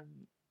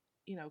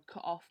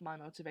 cut off my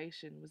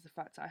motivation was the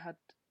fact I had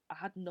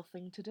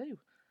nothing to do.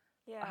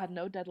 Yeah. I had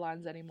no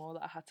deadlines anymore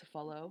that I had to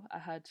follow. I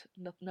had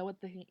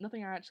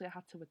nothing I actually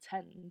had to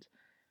attend.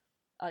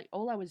 Like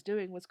all I was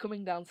doing was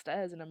coming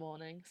downstairs in the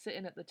morning,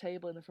 sitting at the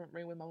table in the front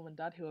room with my mum and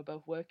dad, who were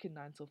both working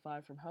 9 till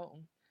 5 from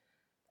home,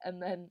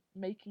 and then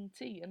making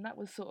tea, and that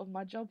was sort of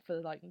my job for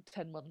like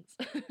 10 months.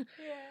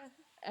 Yeah.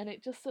 And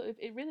it just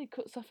it really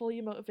cuts off all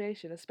your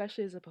motivation,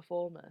 especially as a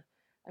performer.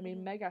 I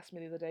mean, Meg asked me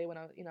the other day when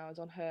I was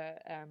on her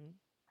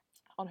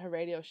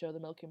radio show,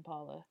 The Milking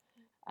Parlour,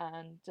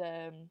 and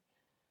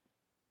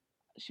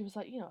she was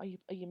like,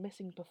 are you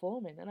missing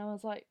performing? And I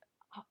was like,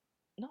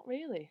 not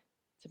really,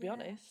 to be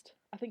honest.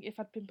 I think if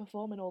I'd been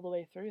performing all the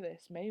way through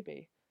this,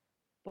 maybe,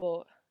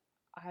 but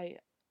I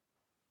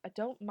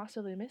don't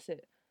massively miss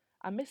it.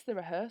 I miss the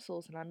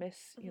rehearsals and I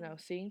miss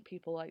seeing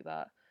people like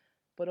that,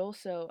 but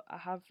also I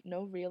have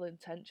no real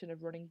intention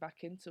of running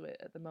back into it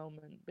at the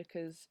moment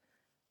because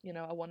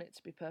I want it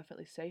to be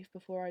perfectly safe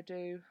before I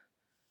do.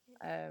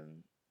 I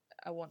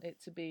want it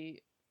to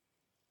be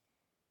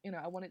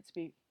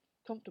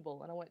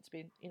comfortable, and I want it to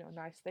be a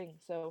nice thing.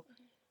 So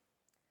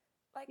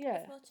like yeah,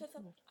 as much as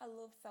I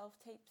love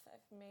self-tapes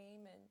at the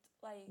moment,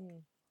 like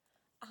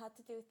I had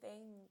to do a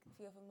thing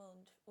the other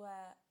month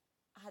where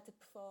I had to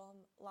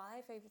perform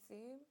live over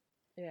Zoom.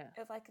 Yeah. It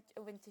was like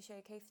a winter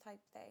showcase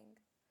type thing.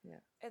 Yeah.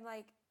 And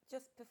like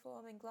just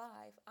performing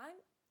live, I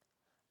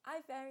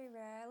very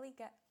rarely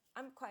get.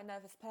 I'm quite a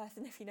nervous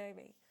person if you know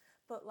me,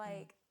 but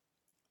like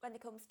when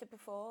it comes to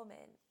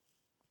performing,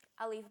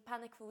 I'll either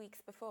panic for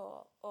weeks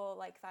before or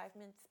like 5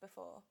 minutes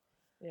before.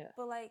 Yeah.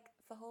 But like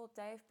the whole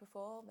day of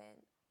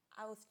performing,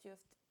 I was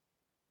just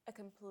a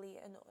complete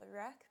and utter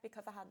wreck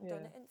because I hadn't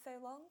done it in so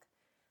long.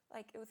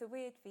 Like it was a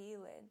weird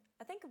feeling.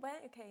 I think it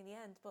went okay in the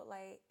end, but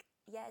like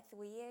it's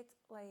weird.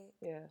 Like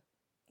yeah.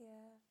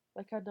 Yeah.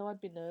 Like I know I'd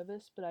be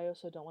nervous, but I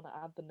also don't want to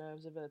add the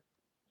nerves of the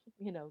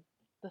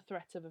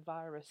threat of a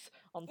virus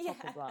on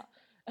top of that,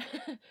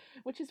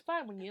 which is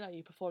fine when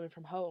you're performing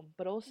from home,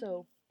 but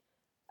also,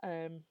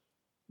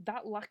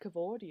 that lack of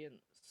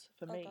audience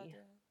for me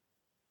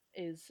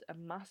is a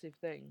massive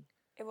thing.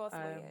 It was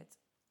weird.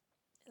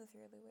 It was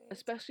really weird.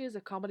 Especially as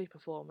a comedy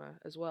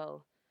performer as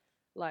well.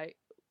 Like,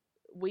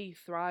 we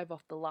thrive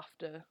off the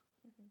laughter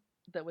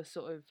that we're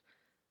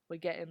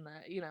getting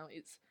there.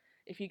 It's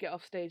if you get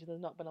off stage and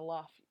there's not been a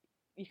laugh,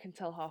 you can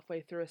tell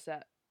halfway through a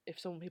set if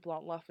some people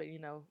aren't laughing,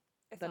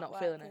 It's they're not not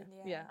feeling it. working,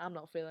 Yeah, yeah. I'm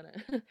not feeling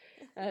it.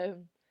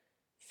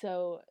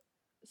 So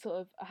sort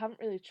of I haven't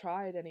really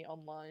tried any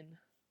online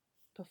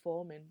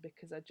performing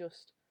because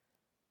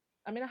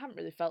I mean I haven't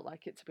really felt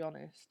like it, to be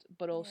honest,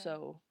 but Yeah.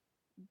 also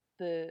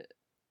the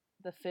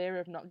the fear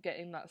of not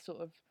getting that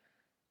sort of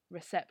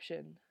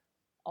reception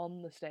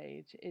on the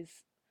stage is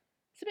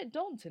it's a bit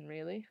daunting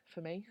really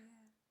for me.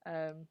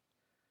 Yeah.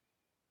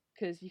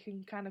 Because you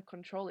can kind of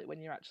control it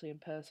when you're actually in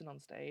person on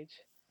stage,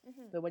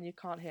 Mhm. but when you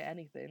can't hear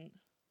anything,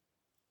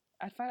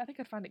 I think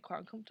I'd find it quite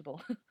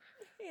uncomfortable.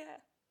 Yeah.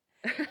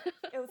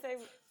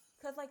 Also,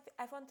 because like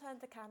everyone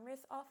turned the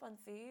cameras off on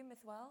Zoom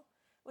as well,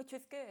 which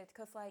was good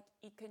because like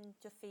you can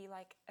just see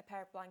like a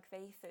pair of blank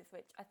faces,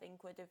 which I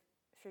think would have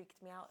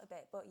freaked me out a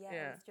bit. But yeah,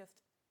 Yeah.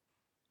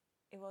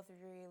 it was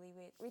really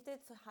weird. We did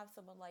have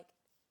someone like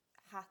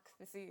hack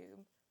the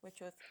Zoom,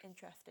 which was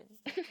interesting.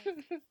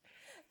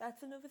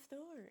 That's another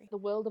story. The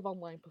world of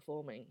online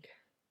performing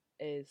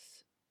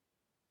is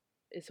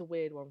it's a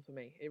weird one for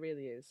me. It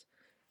really is.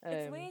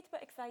 It's Um, weird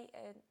but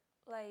exciting.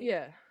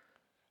 yeah,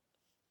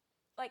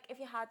 Like if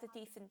you had a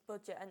decent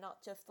budget and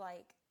not just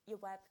like your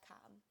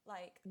webcam.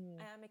 Like mm,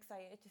 I am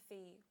excited to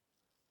see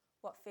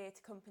what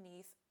theatre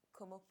companies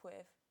come up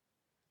with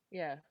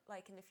yeah.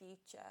 like in the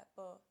future.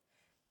 But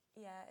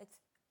yeah, it's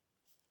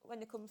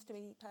when it comes to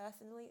me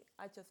personally,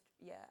 I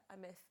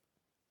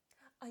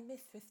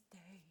miss the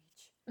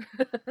stage.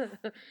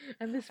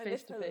 And this I face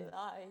miss to the face.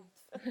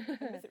 lights.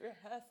 I miss the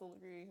rehearsal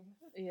room.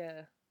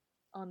 Yeah,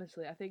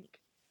 honestly, I think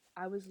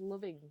I was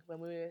loving when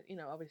we were,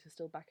 obviously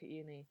still back at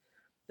uni,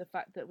 the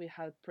fact that we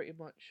had pretty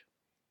much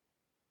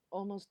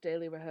almost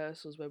daily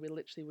rehearsals where we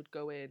literally would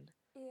go in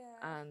Yeah.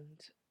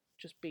 and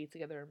just be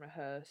together and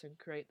rehearse and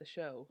create the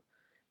show.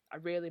 I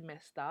really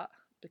missed that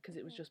because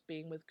it was Mhm. just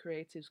being with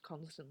creatives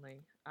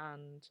constantly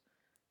and,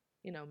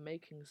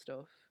 making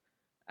stuff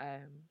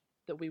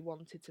that we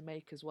wanted to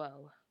make as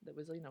well, that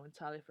was,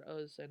 entirely for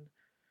us. And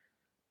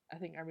I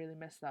think I really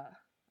missed that.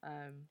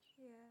 Um,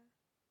 Yeah.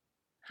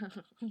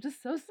 I'm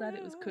just so sad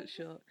it was cut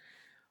short.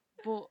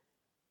 But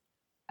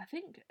I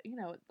think,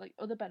 like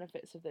other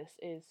benefits of this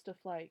is stuff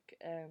like,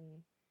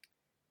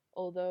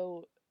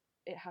 although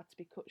it had to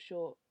be cut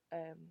short,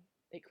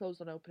 it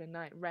closed on opening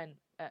night, Rent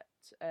at,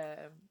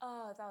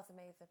 Oh, that was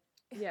amazing.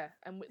 yeah,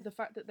 and the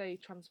fact that they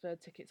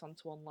transferred tickets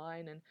onto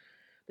online and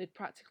they'd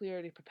practically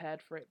already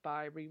prepared for it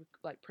by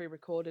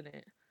pre-recording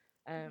it,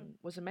 Mhm.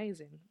 was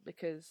amazing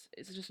because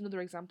it's just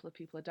another example of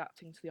people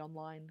adapting to the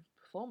online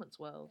performance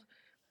world.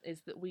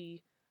 Is that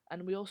we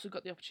also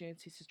got the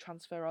opportunity to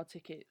transfer our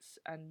tickets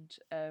and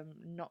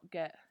not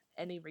get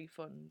any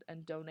refund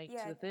and donate to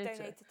Yeah, the theatre,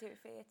 donated to a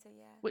theatre,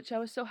 yeah. which I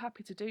was so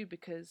happy to do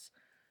because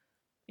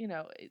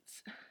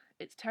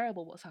it's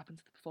terrible what's happened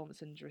to the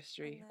performance I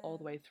industry all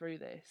the know. way through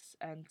this,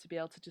 and to be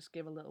able to just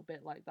give a little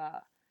bit like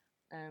that,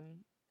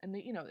 and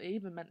it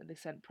even meant that they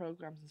sent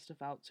programs and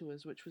stuff out to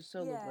us, which was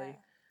so Yeah. lovely.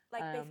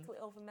 Like Um, basically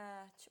over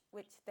merch,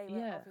 which they were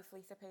yeah,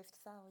 obviously supposed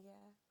to sell,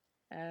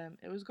 yeah.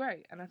 it was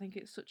great, and I think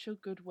it's such a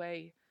good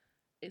way.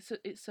 It's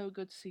so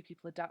good to see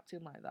people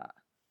adapting like that.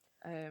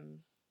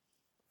 Um,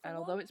 For and one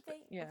although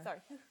thing, oh, yeah,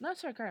 sorry. no,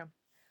 sorry, carry on.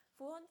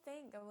 For one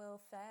thing, I will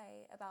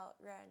say about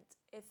Rent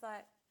is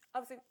that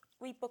obviously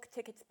we booked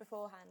tickets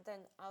beforehand,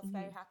 and I was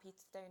very Mhm, happy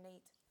to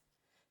donate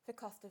the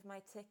cost of my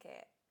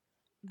ticket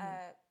mhm,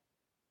 uh,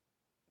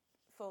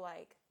 for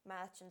like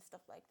merch and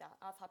stuff like that.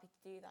 I was happy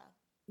to do that.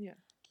 yeah,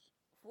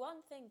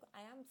 One thing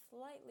I am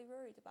slightly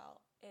worried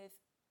about is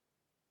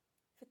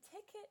the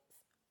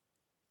tickets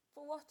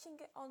for watching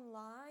it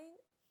online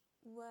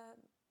were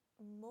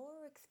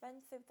more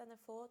expensive than I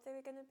thought they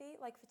were going to be,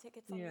 like for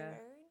tickets on yeah,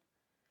 their own.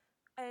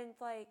 And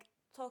like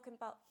talking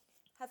about,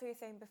 as we were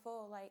saying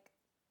before, like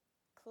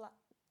cla-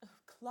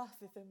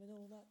 classism and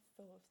all that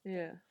sort of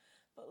yeah, thing.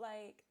 But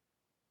like,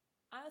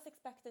 I was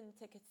expecting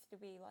tickets to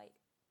be like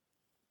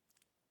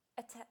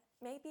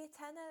maybe a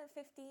 10 or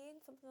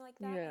 15, something like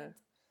that. yeah.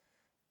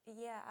 And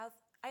yeah,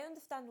 I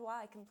understand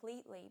why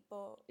completely,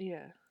 but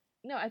Yeah.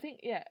 No, I think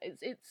yeah,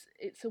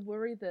 it's a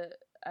worry that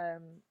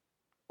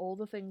all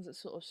the things that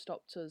sort of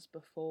stopped us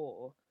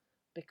before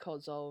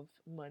because of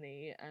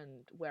money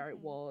and where it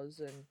mhm, was,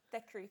 and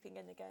they're creeping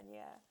in again.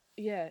 Yeah.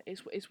 yeah,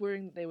 it's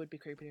worrying that they would be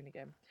creeping in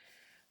again.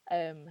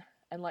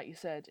 And like you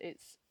said,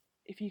 it's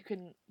if you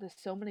can there's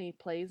so many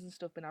plays and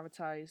stuff been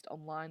advertised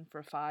online for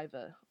a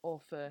fiver or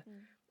for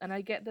Mhm. and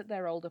I get that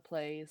they're older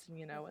plays and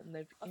and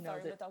they've Oh,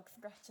 sorry, my that dog's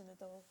scratching the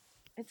door.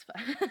 it's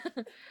fine.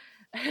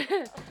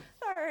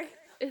 Sorry.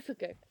 It's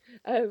okay.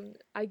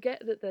 I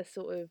get that they're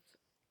sort of,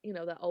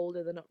 they're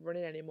older, they're not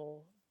running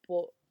anymore,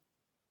 but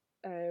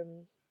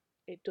um,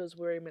 it does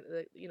worry me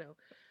that,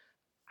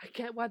 I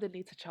get why they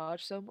need to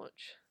charge so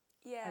much.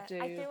 I Yeah, I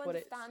do, do but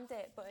it's, understand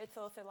it, but it's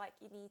also like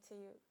you need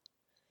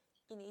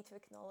to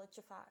acknowledge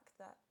the fact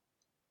that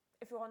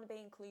if you want to be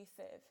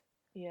inclusive,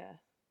 yeah,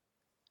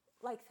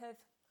 like there's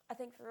I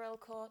think the Royal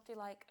Court do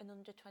like an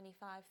under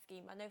 25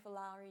 scheme. I know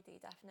Valari do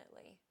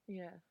definitely.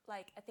 yeah,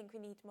 Like I think we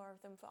need more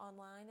of them for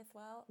online as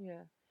well.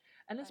 yeah.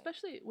 And Like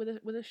especially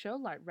with a show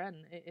like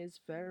Ren, it is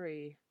mhm.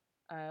 very,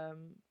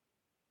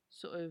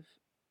 sort of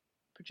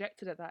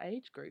projected at that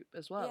age group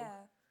as well.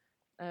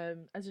 Yeah.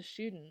 As a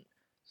student,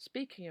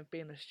 speaking of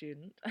being a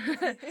student,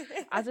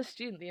 as a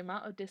student, the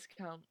amount of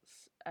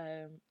discounts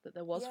that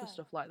there was for Yeah.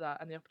 stuff like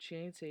that and the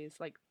opportunities,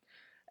 like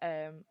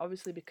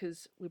obviously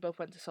because we both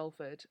went to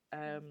Salford,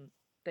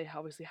 they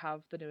obviously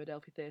have the New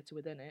Adelphi Theatre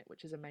within it,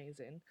 which is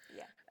amazing.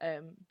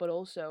 Yeah. But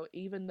also,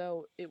 even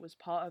though it was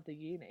part of the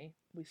uni,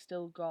 we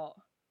still got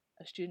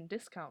a student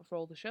discount for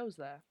all the shows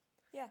there.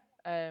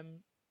 Yeah.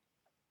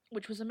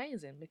 Which was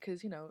amazing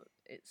because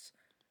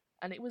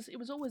it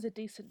was always a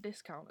decent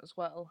discount as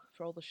well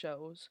for all the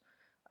shows,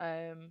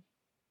 and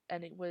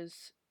it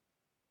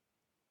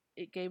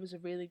gave us a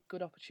really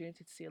good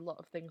opportunity to see a lot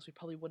of things we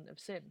probably wouldn't have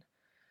seen.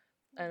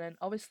 And then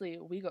obviously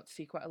we got to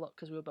see quite a lot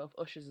because we were both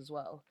ushers as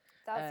well.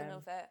 That's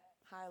another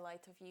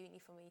highlight of uni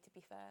for me, to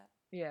be fair.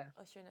 Yeah,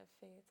 Ushering of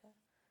theatre.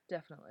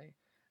 definitely.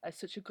 It's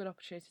such a good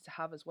opportunity to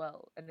have as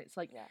well, and it's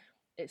like Yeah.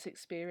 it's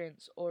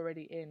experience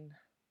already in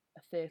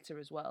a theatre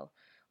as well.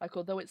 Like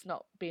although it's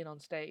not being on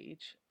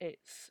stage,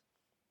 it's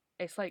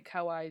like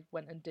how I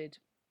went and did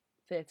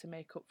theatre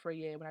makeup for a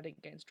year when I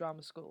didn't get into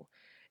drama school.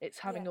 It's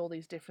having Yeah. all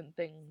these different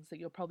things that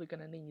you're probably going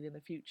to need in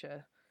the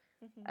future.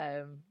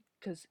 Mm-hmm.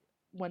 Because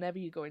whenever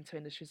you go into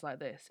industries like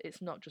this,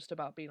 it's not just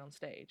about being on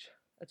stage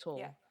at all.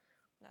 Yeah.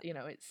 No. You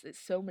know, it's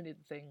so many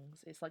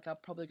things. It's like I'm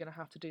probably going to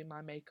have to do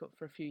my makeup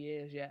for a few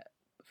years yet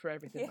for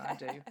everything that I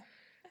do.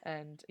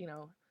 And, you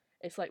know,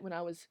 it's like when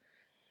I was,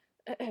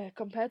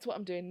 compared to what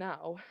I'm doing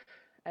now,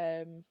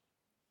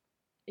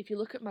 if you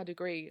look at my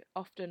degree,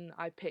 often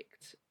I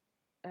picked,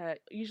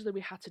 usually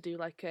we had to do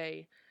like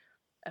a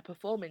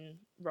performing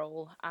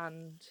role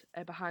and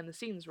a behind the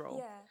scenes role.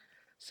 Yeah.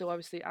 So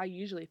obviously I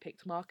usually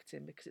picked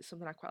marketing because it's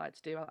something I quite like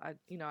to do. I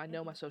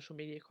know my social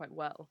media quite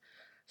well.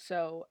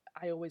 So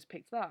I always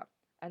picked that.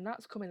 And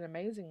that's come in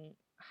amazing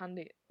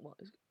handy. What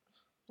is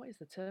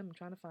the term I'm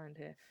trying to find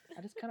here?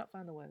 I just cannot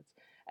find the words.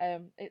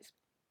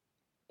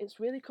 It's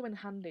really come in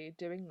handy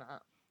doing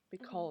that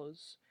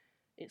because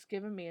it's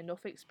given me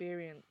enough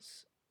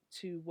experience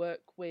to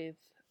work with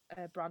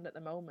a brand at the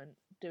moment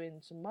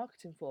doing some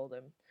marketing for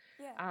them.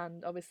 Yeah.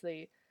 And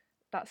obviously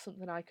that's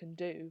something I can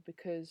do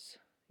because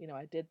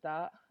I did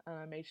that and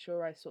I made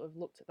sure I sort of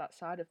looked at that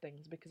side of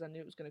things because I knew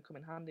it was going to come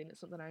in handy and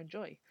it's something I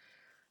enjoy.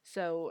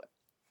 So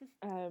That's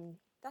it's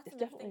another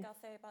definitely thing I'll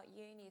say about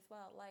uni as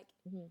well. Like,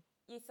 Mhm.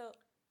 you thought,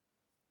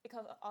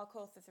 because our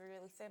courses are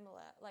really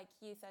similar, like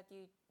you said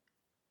you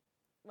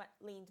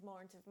leaned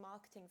more into the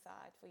marketing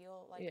side for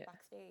your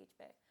backstage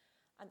bit,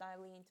 and I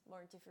leaned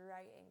more into the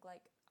writing.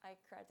 Like, I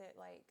credit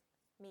like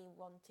me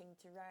wanting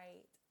to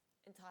write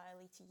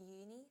entirely to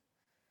uni.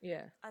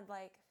 Yeah. And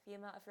like the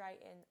amount of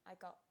writing I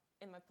got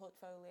in my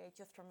portfolio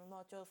just from the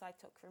modules I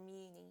took from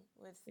uni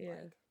was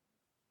like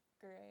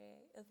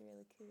great. It was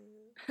really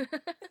cool.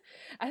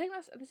 I think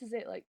this is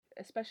it, like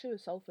especially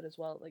with Salford as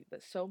well, like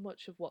that so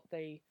much of what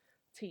they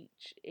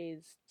teach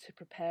is to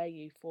prepare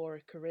you for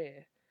a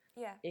career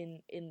Yeah.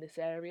 in this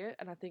area,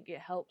 and I think it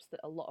helps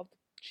that a lot of the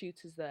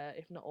tutors there,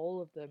 if not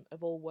all of them,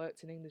 have all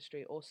worked in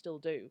industry or still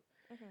do.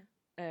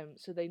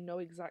 So they know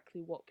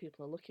exactly what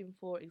people are looking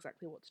for,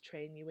 exactly what to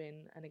train you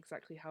in, and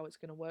exactly how it's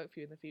going to work for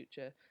you in the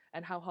future,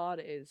 and how hard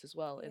it is as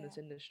well in this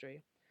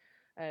industry,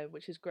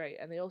 which is great.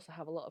 And they also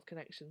have a lot of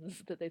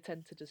connections that they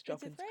tend to just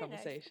drop into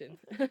conversation.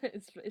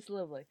 Nice. it's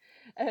lovely.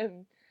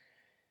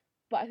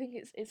 But I think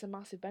it's a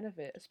massive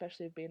benefit,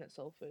 especially of being at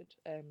Salford.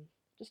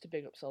 Just to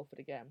big up Salford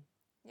again.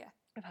 Yeah.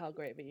 Of how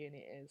great of a uni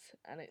it is,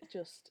 and it's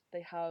just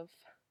they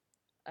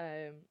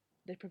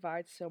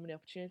provide so many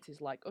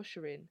opportunities like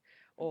ushering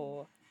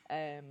or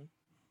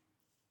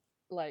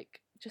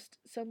like just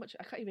so much.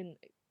 I can't even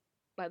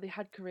like they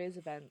had careers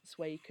events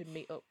where you could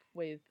meet up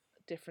with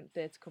different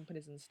theatre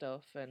companies and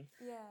stuff, and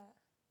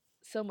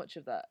so much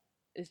of that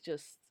is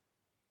just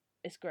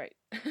it's great.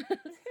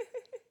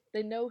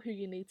 They know who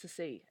you need to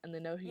see and they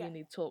know who you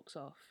need talks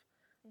off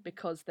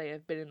because they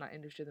have been in that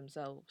industry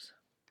themselves.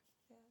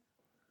 Yeah.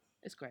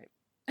 It's great.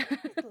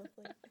 It's lovely.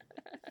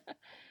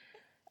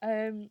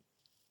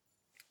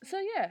 So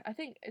yeah, I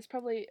think it's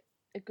probably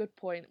a good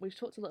point. We've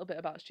talked a little bit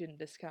about student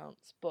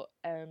discounts, but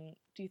do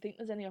you think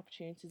there's any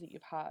opportunities that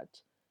you've had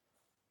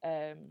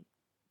that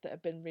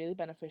have been really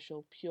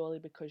beneficial purely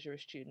because you're a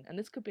student? And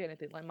this could be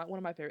anything. Like one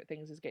of my favourite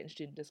things is getting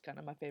student discount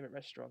at my favourite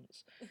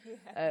restaurants.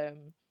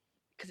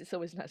 Because it's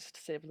always nice to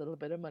save a little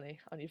bit of money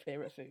on your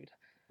favourite food.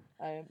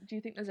 Do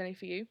you think there's any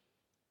for you?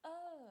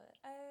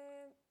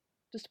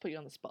 Just to put you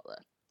on the spot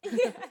there.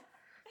 Yeah.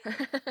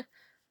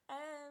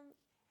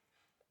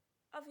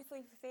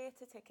 Obviously, the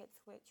theatre tickets,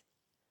 which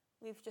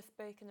we've just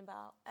spoken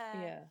about.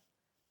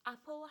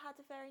 Apple had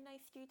a very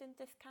nice student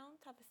discount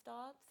at the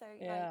start, so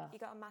like you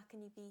got a Mac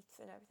and your Beats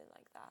and everything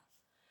like that.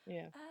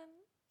 Yeah.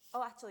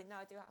 Oh, actually, no,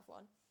 I do have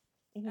one.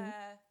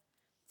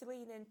 To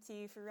lean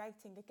into for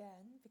writing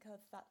again,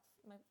 because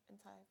that's my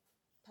entire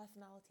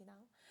personality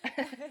now.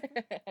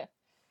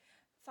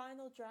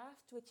 Final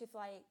Draft, which is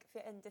like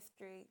the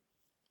industry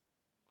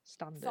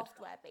standard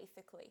software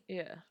basically,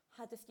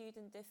 had a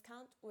student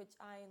discount, which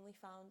I only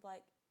found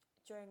like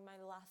during my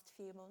last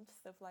few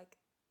months of like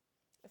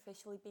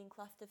officially being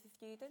classed as a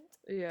student.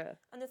 Yeah.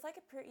 And it's like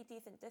a pretty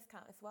decent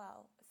discount as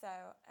well. So,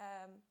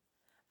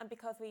 and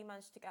because we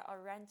managed to get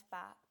our rent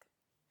back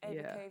over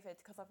Yeah. COVID,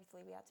 because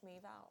obviously we had to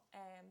move out,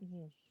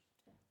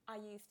 I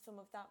used some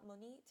of that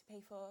money to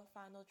pay for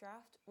Final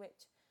Draft,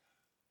 which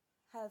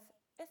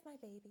is my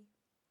baby.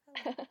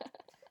 Hello.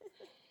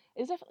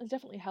 It's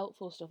definitely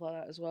helpful stuff like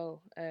that as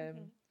well.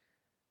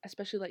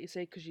 Especially like you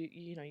say, because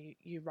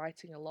you're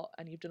writing a lot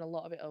and you've done a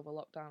lot of it over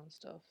lockdown and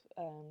stuff.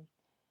 And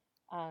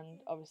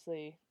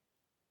obviously,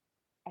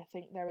 I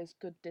think there is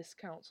good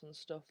discounts on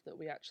stuff that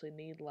we actually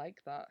need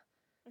like that.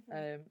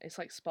 It's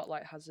like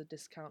Spotlight has a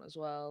discount as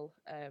well,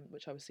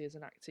 which obviously as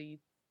an actor you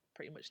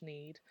pretty much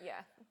need.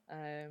 Yeah.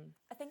 I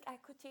think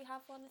Equity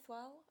have one as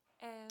well.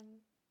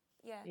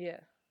 Yeah. Yeah,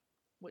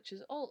 which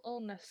is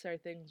all necessary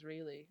things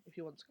really if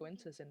you want to go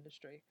into this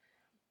industry.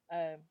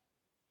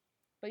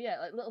 But yeah,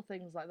 like little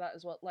things like that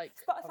as well. Like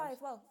Spotify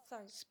as well.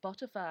 Sorry.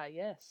 Spotify,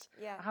 yes.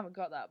 Yeah. I haven't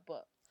got that,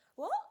 but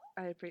what?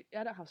 I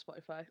don't have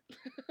Spotify.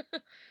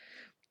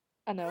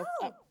 I know.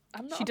 Oh.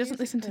 I'm not. She doesn't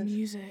listen to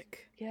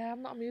music. Yeah,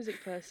 I'm not a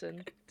music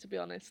person, to be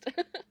honest.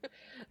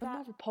 I'm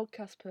more of a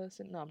podcast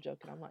person. No, I'm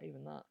joking. I'm not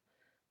even that.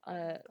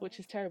 Which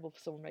is terrible for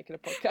someone making a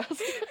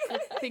podcast.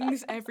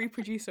 Things every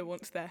producer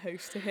wants their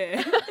host to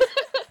hear.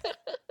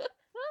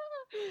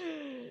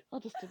 I'll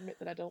just admit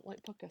that I don't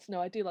like podcasts.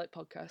 No, I do like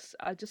podcasts.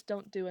 I just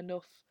don't do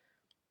enough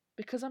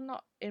because I'm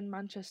not in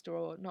Manchester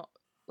or not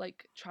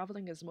like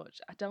traveling as much.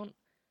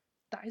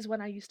 That is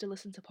when I used to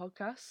listen to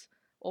podcasts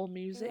or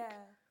music.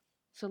 Yeah.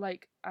 So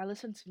like I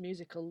listened to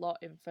music a lot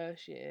in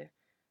first year,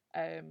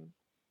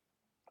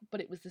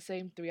 but it was the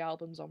same 3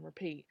 albums on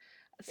repeat.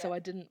 So I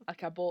didn't I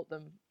bought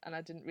them and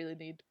I didn't really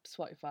need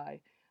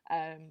Spotify,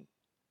 so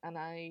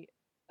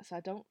I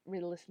don't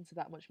really listen to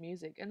that much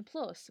music. And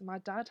plus, my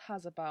dad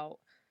has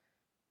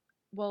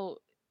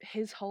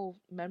his whole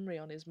memory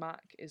on his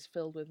Mac is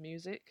filled with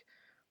music,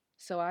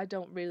 so I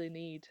don't really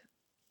need,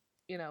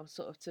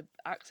 sort of to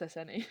access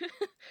any,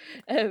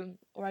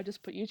 or I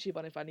just put YouTube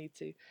on if I need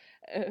to.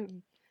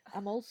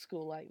 I'm old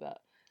school like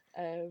that.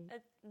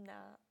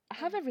 Nah. I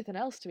have everything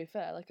else, to be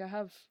fair. Like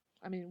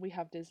we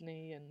have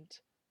Disney and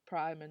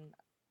Prime and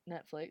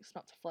Netflix,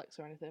 not to flex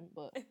or anything,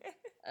 but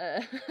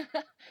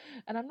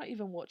and I'm not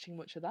even watching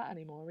much of that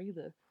anymore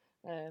either,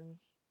 to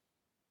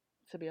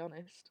be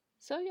honest.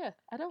 So yeah,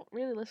 I don't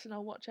really listen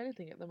or watch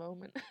anything at the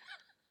moment.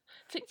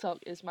 TikTok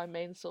is my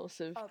main source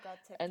of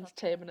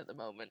entertainment at the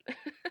moment.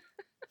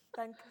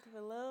 Thank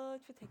the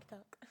Lord for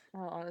TikTok.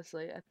 Oh,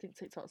 honestly, I think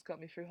TikTok's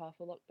got me through half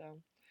a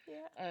lockdown.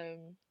 Yeah.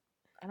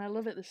 And I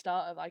love it at the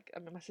start of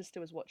my sister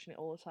was watching it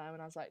all the time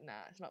and I was like,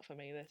 nah, it's not for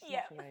me, this is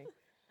not for me.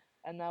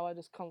 And now I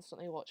just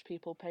constantly watch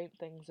people paint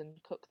things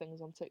and cook things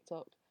on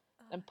TikTok.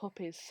 And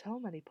puppies, so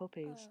many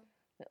puppies.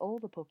 All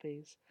the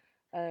puppies.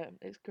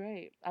 It's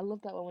great. I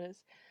love that one when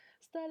it's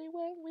started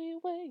when we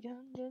were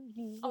young and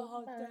you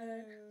were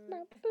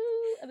mine,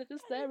 boo, and they're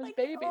just there as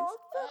babies.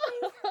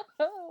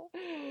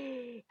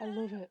 I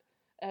love it.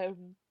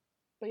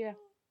 But yeah,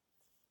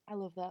 I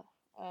love that.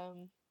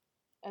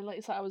 And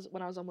like I was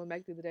when I was on with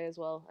Meg the other day as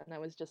well, and I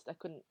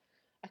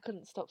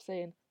couldn't stop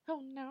saying,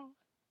 oh no,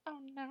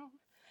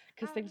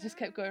 because things just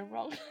kept going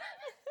wrong.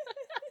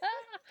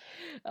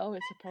 Oh,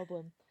 it's a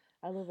problem.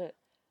 I love it.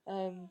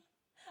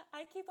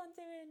 I keep on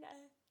doing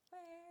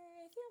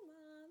where's your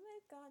mama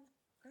gone?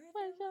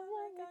 Where's your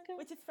mama gone?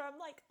 Which is from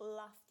like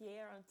last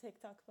year on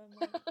TikTok.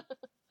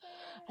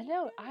 I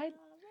know. I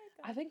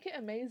think it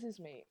amazes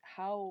me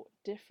how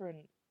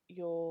different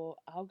your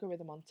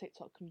algorithm on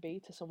TikTok can be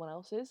to someone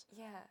else's.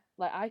 Yeah.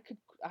 Like I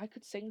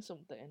could sing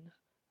something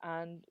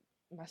and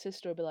my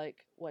sister would be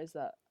like, what is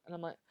that? And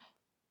I'm like,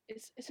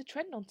 it's a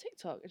trend on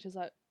TikTok. And she's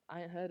like,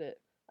 I ain't heard it.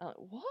 I'm like,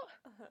 what?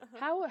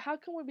 How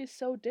can we be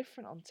so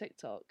different on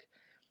TikTok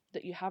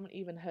that you haven't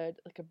even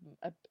heard like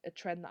a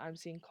trend that I'm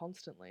seeing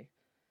constantly?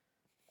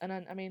 And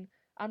then, I mean,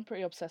 I'm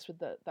pretty obsessed with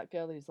that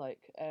girl who's like,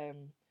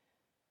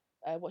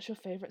 what's your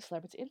favourite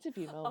celebrity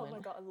interview moment? Oh my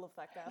god, I love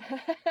that girl.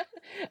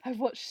 I've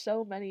watched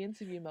so many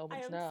interview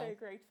moments now. I am so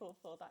grateful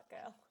for that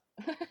girl.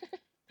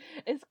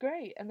 It's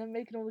great, and then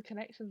making all the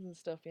connections and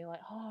stuff. You're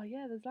like, oh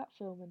yeah, there's that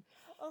film. And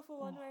for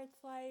one where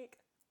it's like,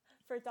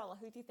 for $1,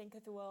 who do you think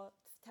is the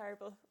world's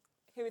terrible?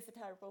 Who is the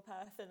terrible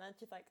person? And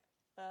she's like,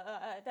 say,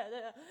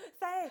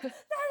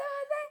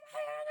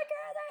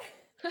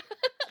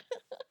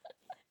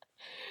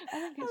 I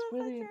think it's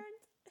brilliant.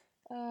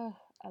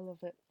 I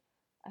love it.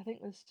 I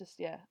think there's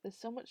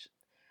so much.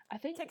 I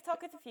think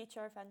TikTok is the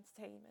future of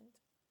entertainment.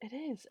 It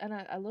is, and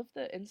I love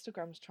that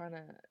Instagram's trying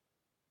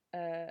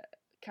to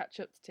catch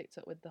up to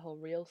TikTok with the whole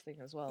Reels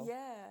thing as well.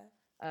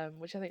 Yeah.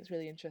 Which I think is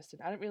really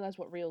interesting. I didn't realise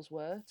what Reels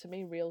were. To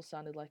me, Reels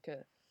sounded like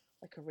a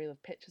reel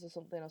of pictures or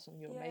something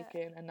you were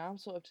making, and now I'm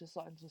sort of just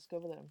starting to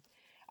discover them.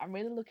 I'm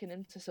really looking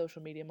into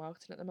social media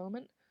marketing at the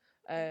moment,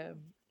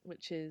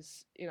 which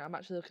is, I'm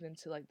actually looking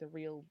into like the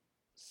real,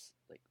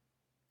 like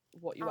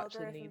what you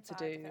actually need to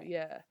do.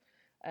 Yeah.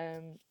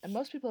 And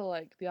most people are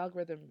like, the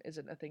algorithm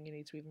isn't a thing you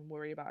need to even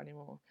worry about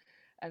anymore.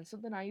 And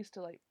something I used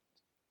to like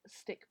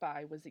stick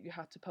by was that you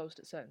had to post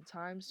at certain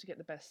times to get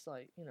the best,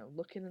 like,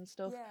 looking and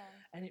stuff. Yeah.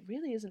 And it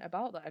really isn't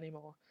about that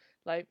anymore.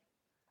 Like,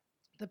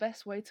 the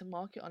best way to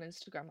market on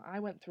Instagram, I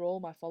went through all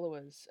my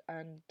followers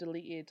and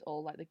deleted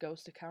all like the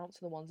ghost accounts,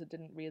 the ones that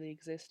didn't really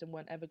exist and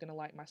weren't ever going to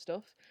like my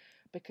stuff,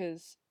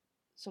 because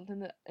something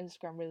that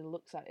Instagram really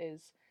looks at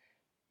is,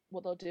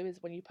 what they'll do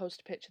is when you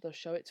post a picture, they'll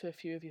show it to a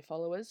few of your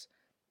followers,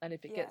 and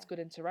if it Yeah. gets good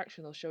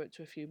interaction, they'll show it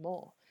to a few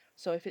more.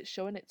 So if it's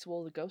showing it to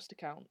all the ghost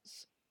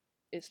accounts,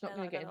 it's not They're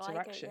going to not get gonna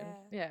like it, interaction.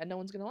 yeah. And no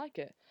one's going to like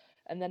it.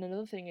 And then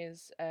another thing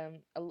is,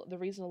 the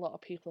reason a lot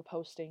of people are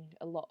posting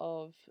a lot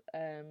of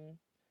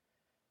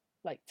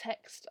like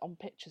text on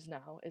pictures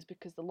now is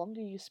because the longer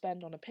you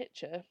spend on a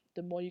picture,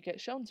 the more you get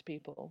shown to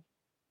people.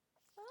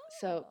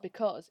 So Oh.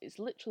 because it's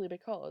literally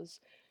because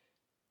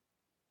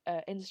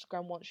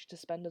Instagram wants you to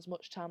spend as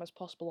much time as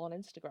possible on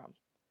Instagram.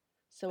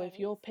 So Fair if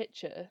your enough.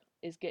 picture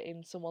is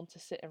getting someone to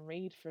sit and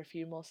read for a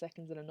few more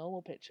seconds than a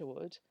normal picture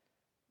would,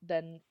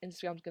 then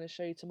Instagram's going to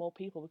show you to more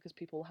people because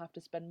people will have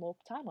to spend more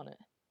time on it.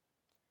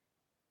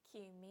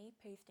 Cue me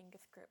posting a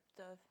script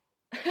of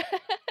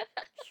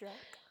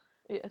Shrek.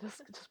 Yeah,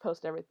 just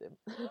post everything.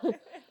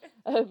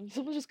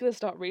 Someone's just gonna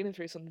start reading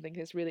through something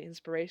thinking it's really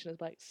inspirational.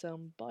 It's like,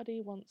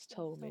 somebody once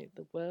told me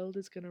the world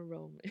is gonna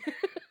roll me.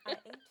 I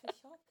ain't the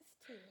sharpest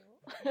tool.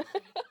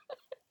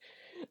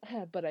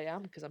 But I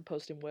am, because I'm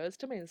posting words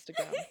to my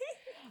Instagram.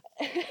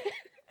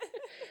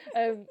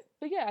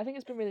 But yeah, I think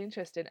it's been really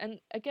interesting. And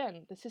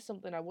again, this is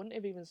something I wouldn't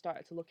have even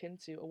started to look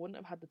into, or wouldn't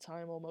have had the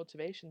time or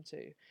motivation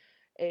to,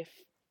 if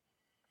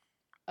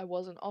I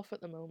wasn't off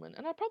at the moment.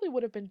 And I probably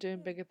would have been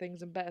doing bigger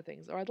things and better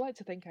things, or I'd like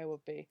to think I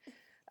would be.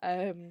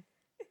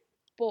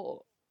 But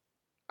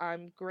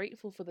I'm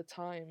grateful for the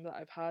time that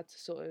I've had to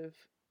sort of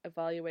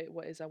evaluate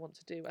what it is I want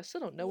to do. I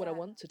still don't know what I Yeah.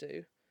 want to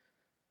do,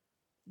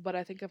 but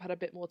I think I've had a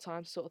bit more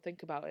time to sort of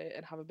think about it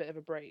and have a bit of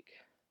a break.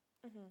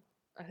 Mhm.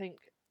 I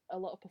think a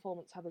lot of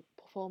performers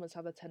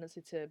have a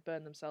tendency to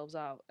burn themselves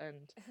out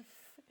and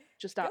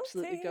just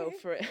absolutely go Guilty.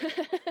 for it.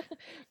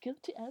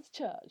 Guilty as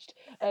charged.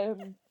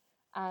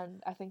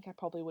 And I think I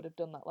probably would have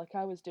done that. Like,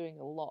 I was doing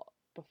a lot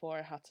before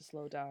I had to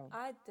slow down.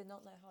 I did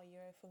not know how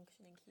you're a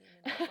functioning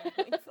human at some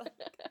points.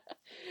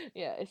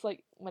 Yeah, it's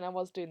like when I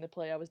was doing the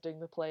play, I was doing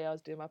my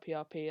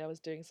PRP, I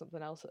was doing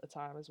something else at the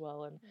time as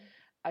well, and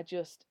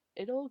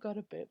it all got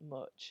a bit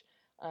much.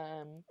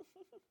 And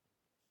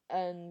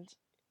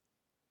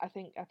I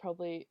think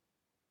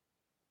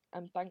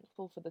I'm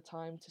thankful for the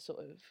time to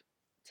sort of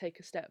take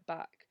a step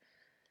back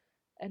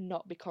and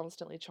not be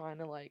constantly trying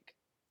to, like,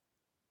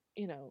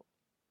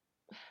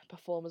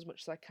 perform as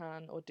much as I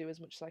can or do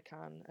as much as I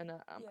can. And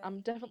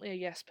I'm definitely a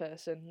yes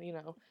person.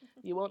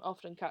 You won't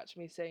often catch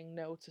me saying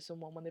no to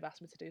someone when they've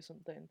asked me to do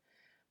something,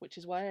 which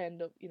is why I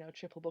end up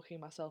triple booking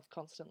myself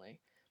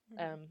constantly.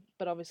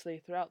 But obviously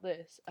throughout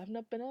this, I've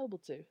not been able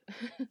to.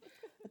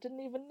 I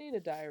didn't even need a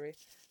diary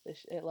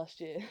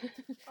last year.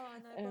 Oh,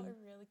 and I bought a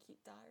really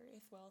cute diary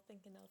as well,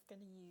 thinking I was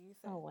going to use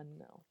it. Oh, I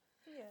know.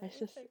 Yeah, It's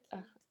it's just so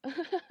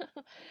cute.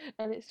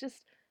 and it's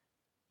just,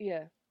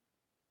 yeah.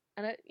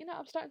 And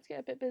I'm starting to get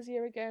a bit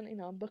busier again.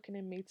 I'm booking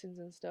in meetings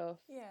and stuff.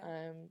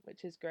 Yeah.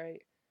 Which is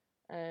great.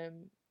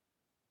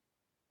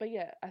 But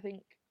yeah, I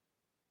think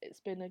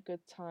it's been a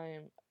good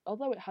time.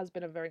 Although it has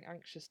been a very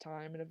anxious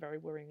time and a very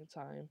worrying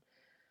time.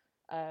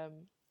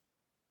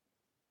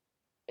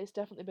 It's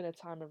definitely been a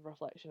time of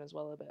reflection as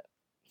well, a bit,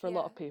 for a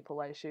lot of people,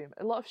 I assume.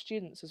 A lot of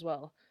students as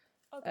well.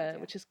 Oh, God, yeah.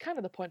 Which is kind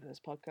of the point of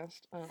this podcast.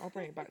 I'll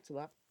bring it back to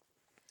that.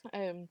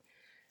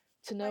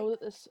 To know Like,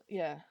 that this,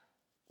 yeah.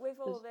 With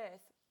all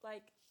this,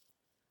 like,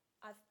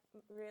 I've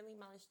really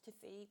managed to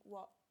see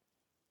what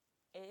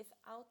is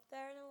out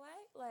there in a way.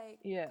 Like,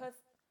 Yeah. because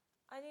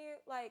I knew,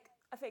 like,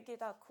 I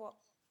figured out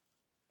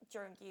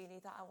during uni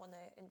that I want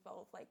to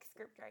involve, like,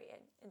 script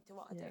writing into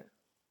what I do.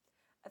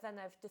 And then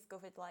I've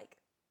discovered, like,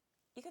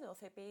 you can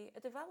also be a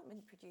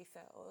development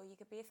producer, or you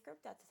could be a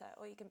script editor,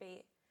 or you can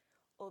be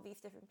all these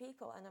different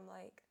people. And I'm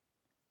like,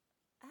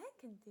 I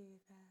can do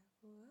that.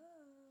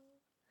 Whoa.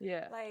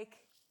 Yeah. Like,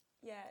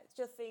 yeah,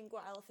 just seeing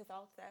what else is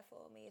out there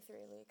for me is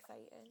really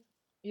exciting.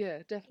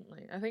 Yeah,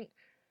 definitely. I think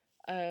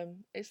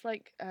it's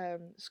like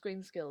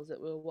Screen Skills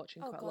that we were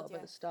watching quite a lot of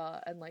at the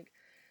start, and like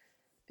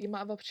the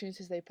amount of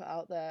opportunities they put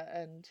out there,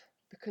 and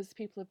because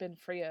people have been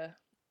freer,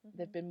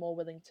 they've been more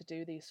willing to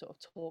do these sort of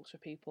talks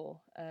with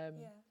people.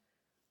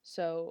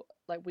 So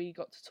like we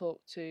got to talk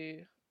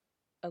to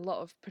a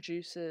lot of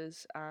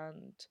producers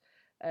and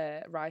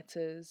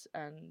writers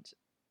and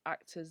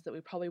actors that we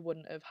probably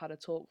wouldn't have had a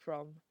talk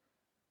from,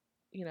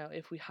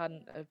 if we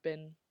hadn't have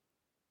been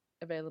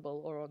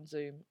available or on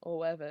Zoom or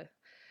whatever,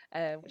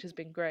 which has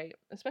been great.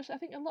 Especially, I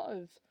think a lot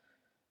of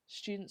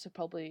students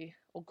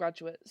or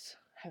graduates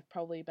have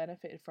probably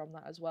benefited from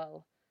that as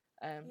well.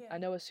 I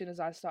know as soon as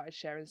I started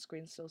sharing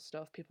Screen Still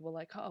stuff, people were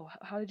like, oh,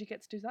 how did you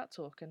get to do that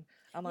talk? And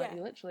I'm like,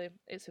 literally,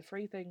 it's a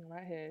free thing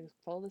right here.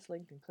 Follow this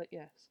link and click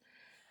yes.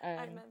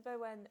 I remember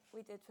when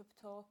we did the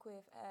talk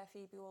with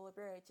Phoebe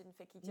Waller-Bridge and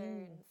Vicky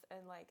Jones,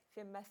 and like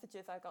the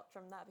messages I got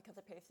from that because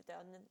I posted it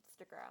on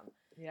Instagram.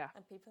 Yeah.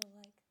 And people are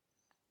like,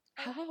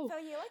 How? So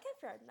you like a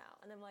friend now?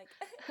 And I'm like,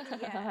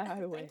 yeah, I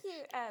thank wish. you,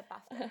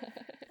 BAFTA.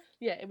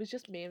 Yeah, it was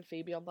just me and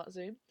Phoebe on that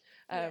Zoom.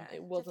 Yeah, It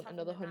just wasn't having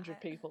another them at 100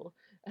 it. people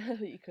that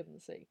you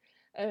couldn't see.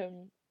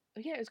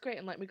 But yeah, it was great,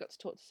 and like we got to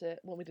talk to,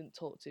 well, we didn't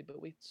talk to, but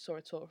we saw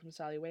a talk from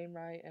Sally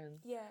Wainwright, and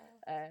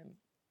Yeah.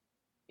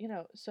 you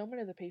know, so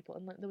many other people,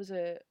 and like there was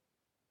a,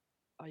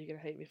 oh, you're gonna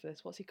hate me for this.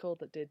 What's he called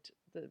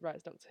that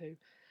writes Doctor Who?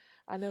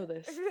 I know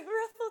this. Russell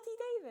T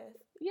Davis.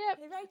 Yep.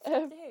 He writes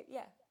Doctor Who.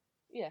 Yeah.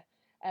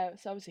 Yeah.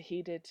 So obviously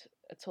he did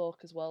a talk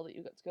as well that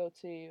you got to go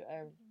to.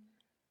 And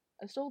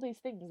it's all these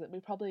things that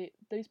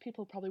these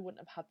people probably wouldn't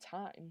have had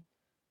time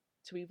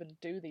to even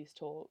do these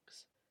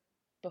talks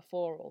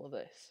before all of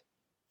this.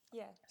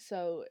 Yeah.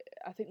 So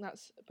I think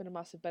that's been a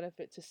massive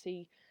benefit to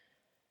see,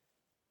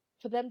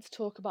 for them to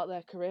talk about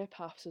their career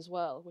paths as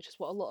well, which is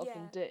what a lot of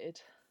them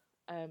did,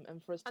 and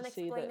for us to And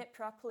see explain that, it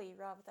properly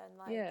rather than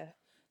like, yeah,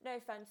 no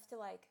offense to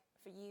like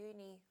for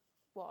uni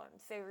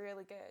ones, they were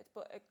really good,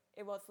 but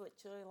it was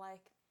literally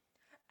like,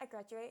 I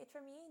graduated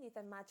from uni,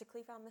 then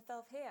magically found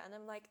myself here, and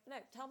I'm like, no,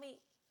 tell me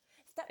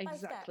step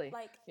exactly,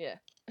 by step, like, yeah.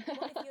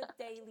 what is your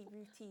daily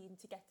routine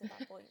to get to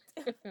that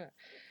point?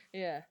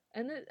 Yeah,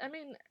 and I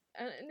mean,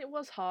 and it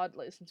was hard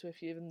listening to a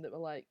few of them that were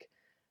like,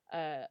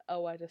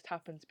 "Oh, I just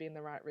happened to be in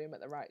the right room at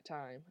the right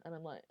time," and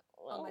I'm like,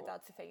 Oh, my "Well,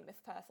 dad's a famous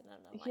person, and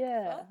I'm like,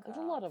 yeah, fuck there's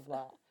a off. lot of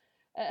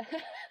that.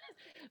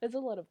 There's a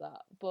lot of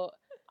that, but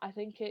I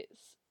think it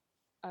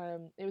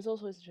was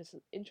also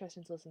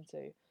interesting to listen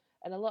to,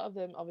 and a lot of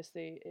them,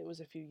 obviously, it was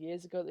a few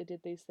years ago they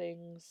did these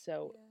things,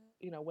 so Yeah.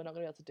 you know we're not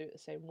going to be able to do it the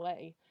same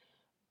way,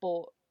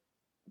 but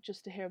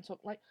just to hear them talk,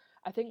 like,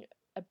 I think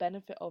a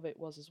benefit of it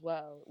was as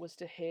well was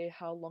to hear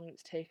how long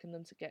it's taken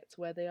them to get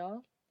to where they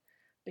are,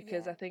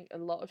 because I Yeah. think a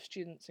lot of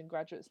students and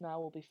graduates now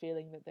will be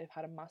feeling that they've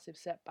had a massive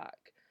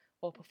setback,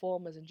 or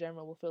performers in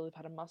general will feel they've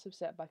had a massive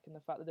setback in the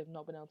fact that they've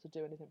not been able to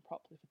do anything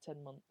properly for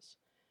 10 months.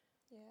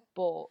 Yeah.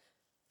 But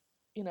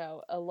you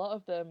know, a lot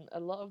of them, a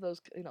lot of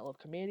those, you know, a lot of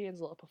comedians,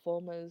 a lot of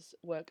performers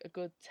work a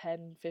good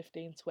 10,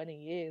 15, 20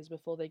 years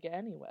before they get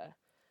anywhere.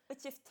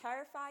 Which is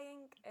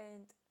terrifying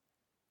and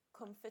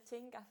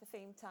comforting at the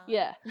same time.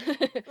 Yeah,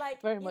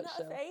 Like, very you're much not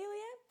so. a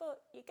failure,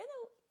 but you're gonna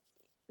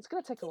It's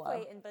going to take a keep while.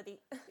 waiting, buddy.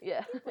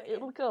 Yeah, Keep waiting.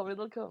 it'll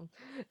come.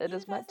 It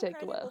just might Universal take a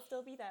credit will while.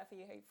 still be there for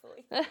you,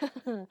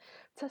 hopefully.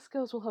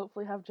 Tesco's will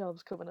hopefully have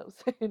jobs coming up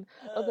soon.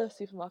 Other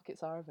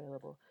supermarkets are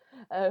available.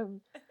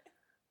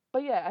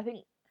 But yeah, I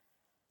think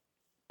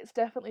it's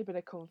definitely been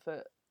a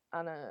comfort,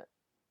 and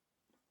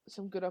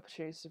some good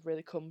opportunities have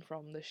really come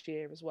from this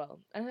year as well.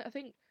 And I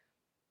think,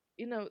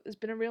 you know, there's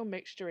been a real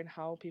mixture in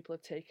how people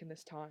have taken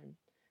this time.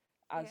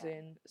 As Yeah.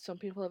 in, some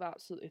people have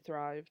absolutely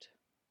thrived,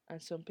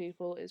 and some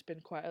people it's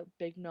been quite a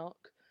big knock.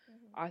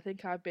 I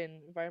think I've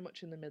been very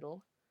much in the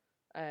middle.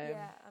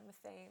 Yeah, I'm the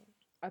same.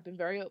 I've been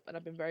very up and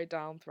I've been very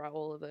down throughout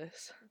all of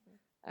this.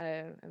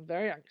 I'm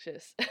very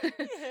anxious.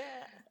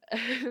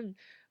 Yeah.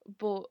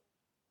 But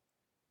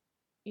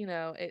you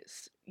know,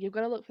 it's you've got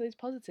to look for these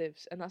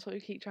positives, and that's what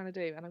we keep trying to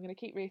do. And I'm going to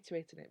keep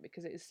reiterating it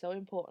because it is so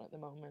important at the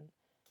moment.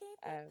 Keep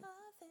it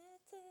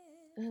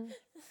positive.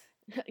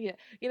 Yeah,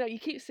 you know, you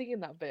keep singing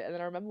that bit, and then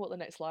I remember what the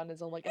next line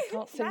is. I'm like, I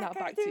can't sing that Go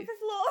back through to you. the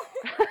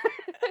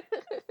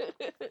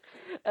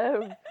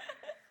floor.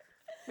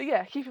 But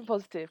yeah, keeping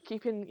positive,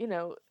 keeping, you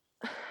know,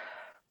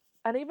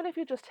 and even if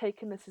you're just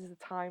taking this as a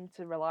time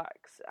to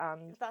relax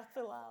and That's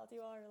allowed. You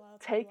are allowed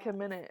to take a relax.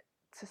 minute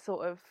to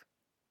sort of,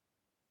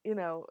 you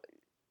know,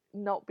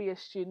 not be a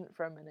student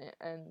for a minute,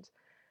 and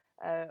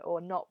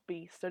or not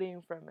be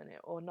studying for a minute,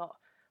 or not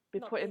be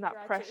Not be putting a that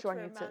graduate pressure on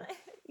for a you to, minute.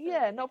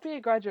 yeah, not be a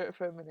graduate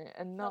for a minute,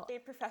 and Not not, be a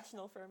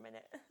professional for a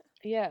minute.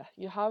 yeah,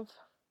 you have,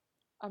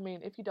 I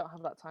mean, if you don't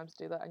have that time to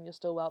do that and you're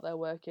still out there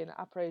working,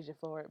 I praise you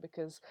for it,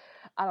 because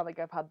I don't think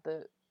I've had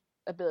the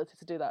ability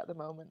to do that at the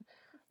moment.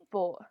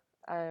 But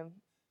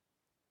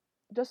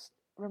just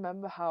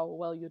remember how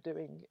well you're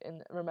doing,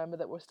 and remember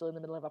that we're still in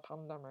the middle of a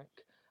pandemic,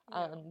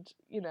 Yeah. and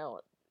you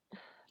know,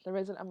 there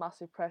isn't a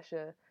massive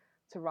pressure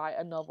to write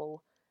a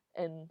novel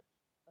in,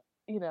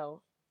 you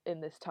know,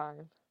 in this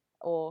time,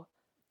 or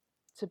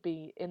to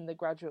be in the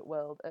graduate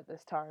world at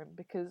this time,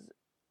 because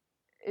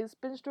it's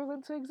been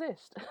struggling to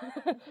exist.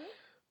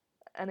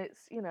 And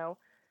it's, you know,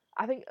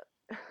 I think,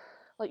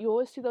 like, you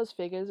always see those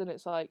figures and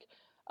it's like,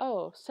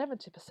 oh,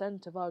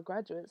 70% of our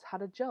graduates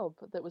had a job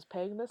that was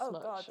paying this Oh,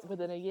 much God.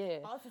 within a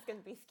year. Ours is going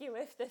to be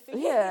skewish this year.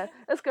 Yeah,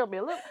 it's going to be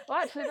a little. Well,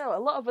 actually, no, a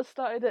lot of us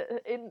started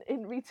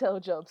in retail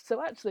jobs, so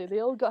actually, they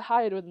all got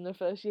hired within the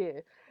first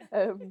year.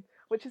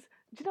 Which is,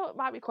 do you know what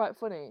might be quite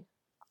funny?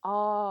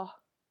 Our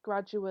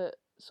graduate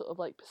sort of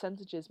like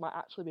percentages might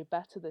actually be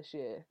better this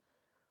year,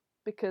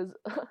 because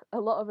a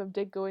lot of them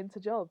did go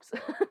into jobs.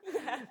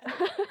 Yeah.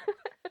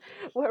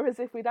 Whereas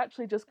if we'd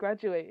actually just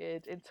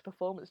graduated into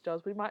performance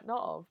jobs, we might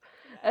not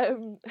Yeah.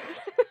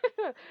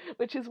 have.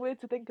 Which is weird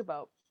to think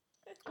about.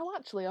 Oh,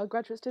 actually, our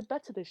graduates did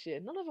better this year.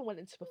 None of them went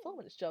into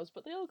performance jobs,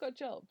 but they all got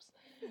jobs.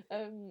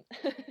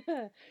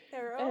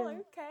 They're all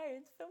um, okay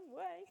in some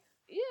way.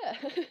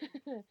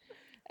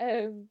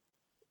 yeah.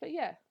 But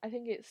yeah, I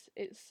think it's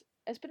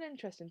been an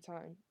interesting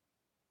time.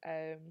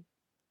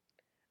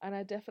 and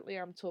I definitely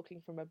am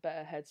talking from a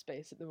better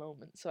headspace at the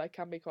moment, so I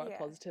can be quite Yeah.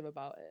 positive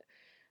about it.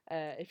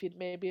 If you'd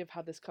maybe have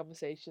had this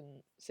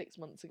conversation 6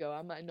 months ago,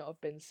 I might not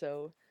have been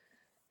so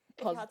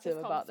If you had positive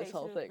this about this conversation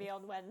whole with thing. me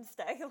on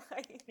Wednesday,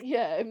 like,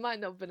 Yeah, it might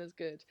not have been as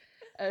good,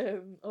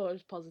 or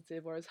as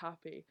positive or as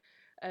happy.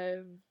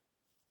 Um,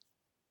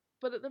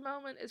 but at the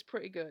moment, it's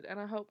pretty good, and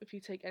I hope if you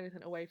take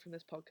anything away from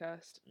this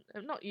podcast,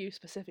 not you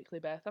specifically,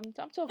 Beth, I'm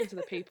talking to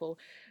the people,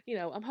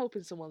 I'm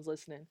hoping someone's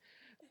listening.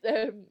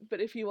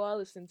 But if you are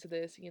listening to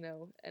this,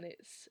 and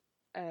it's,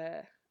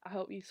 I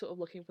hope you're sort of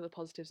looking for the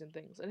positives in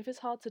things, and if it's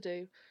hard to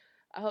do,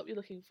 I hope you're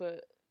looking for,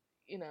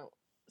 you know,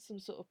 some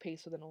sort of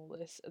peace within all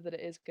this, that it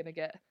is gonna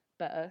get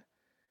better,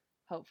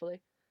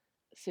 hopefully,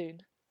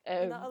 soon.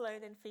 you're not Um,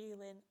 alone in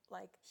feeling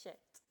like shit.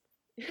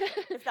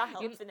 If that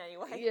you, helps in any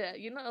way. yeah,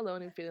 you're not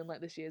alone in feeling like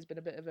this year's been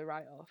a bit of a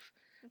write-off,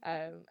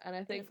 and I In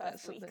the think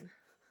that's first week. something.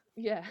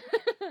 Yeah.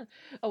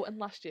 Oh, and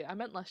last year, I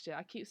meant last year.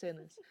 I keep saying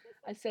this.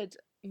 I said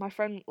my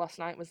friend last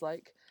night was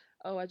like,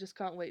 "Oh, I just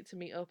can't wait to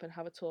meet up and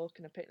have a talk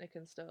and a picnic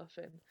and stuff,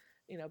 and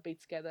be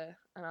together."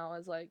 And I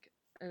was like,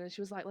 and then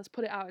she was like, "Let's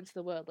put it out into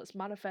the world. Let's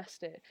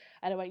manifest it."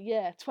 And I went,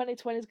 "Yeah,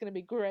 2020 is gonna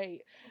be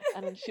great."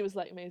 And then she was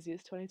like, "Maisie,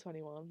 it's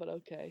 2021, but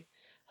okay."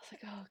 I was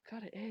like, "Oh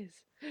God, it is.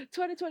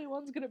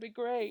 2021 is gonna be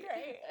great.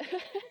 Great.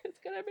 It's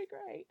gonna be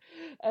great."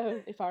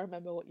 If I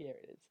remember what year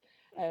it is.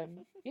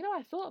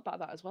 I thought about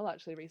that as well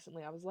actually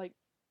recently. I was like,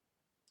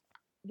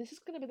 this is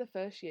going to be the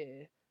first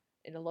year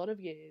in a lot of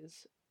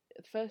years,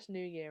 the first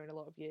new year in a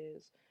lot of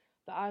years,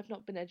 that I've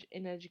not been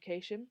in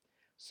education.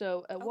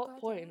 So at Oh what God,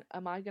 point yeah.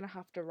 am I going to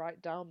have to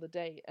write down the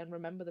date and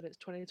remember that it's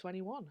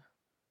 2021?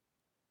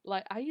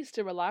 Like, I used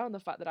to rely on the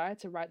fact that I had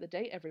to write the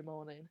date every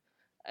morning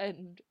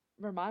and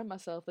remind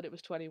myself that it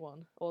was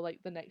 21 or like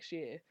the next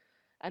year.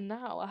 And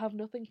now I have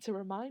nothing to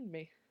remind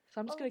me. So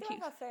I'm just Well, we going to do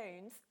keep. have our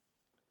phones,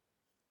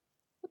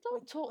 Well,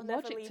 don't which talk will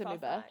never logic leave to me, our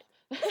Beth.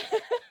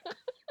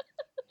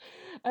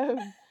 side.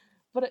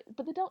 But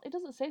they don't. It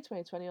doesn't say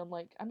 2020 on,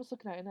 like, I'm just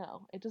looking at it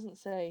now. It doesn't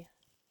say.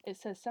 It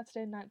says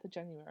Saturday 9th of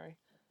January.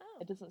 Oh.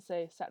 It doesn't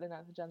say Saturday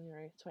 9th of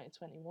January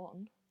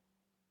 2021.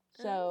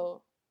 Oh.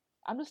 So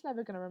I'm just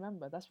never gonna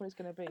remember. That's what it's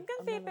gonna be. I'm going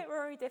to be a bit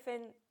worried if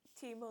in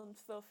 2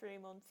 months or 3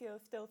 months you'll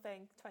still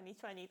think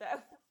 2020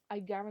 though. I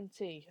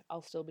guarantee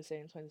I'll still be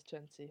saying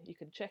 2020. You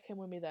can check in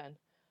with me then.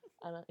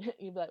 And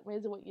you'll be like,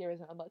 "Where's what year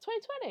is it?" I'm like,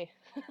 2020.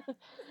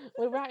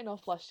 We're writing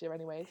off last year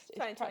anyways. It's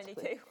 2022.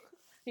 practically.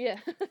 Yeah.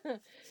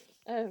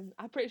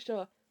 I'm pretty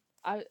sure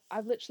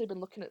I've literally been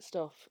looking at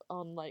stuff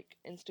on like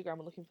Instagram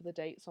and looking for the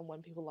dates on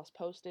when people last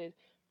posted.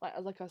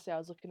 Like I say, I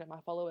was looking at my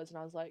followers and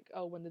I was like,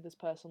 "Oh, when did this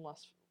person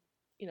last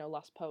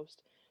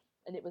post?"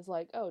 And it was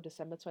like, "Oh,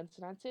 December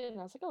 2019." And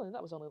I was like, "Oh,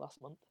 that was only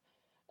last month."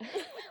 And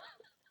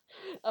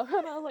I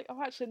was like,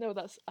 "Oh, actually no,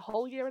 that's a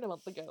whole year and a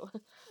month ago."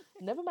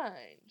 Never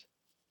mind.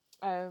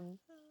 I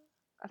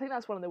think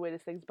that's one of the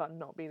weirdest things about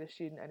not being a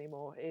student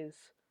anymore is,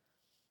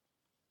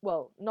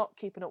 well, not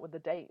keeping up with the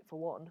date for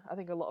one. I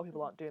think a lot of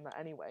people aren't doing that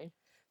anyway.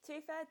 To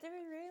be fair, did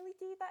we really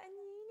do that in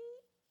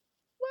uni?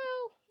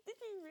 Well, Did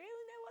we really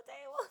know what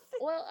day it was?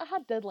 well, I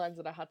had deadlines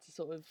that I had to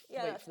sort of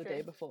Yeah, wait that's for the true.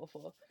 day before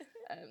for.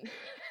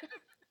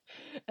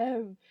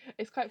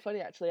 It's quite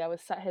funny actually. I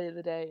was sat here the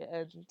other day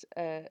and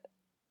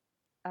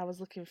I was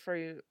looking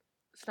through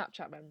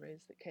Snapchat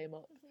memories that came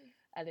up,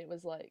 and it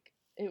was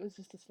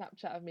just a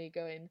Snapchat of me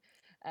going,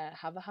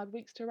 "Have I had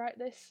weeks to write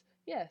this?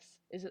 Yes.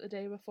 Is it the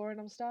day before and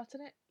I'm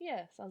starting it?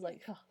 Yes." I was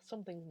like, "Oh,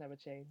 some things never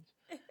change."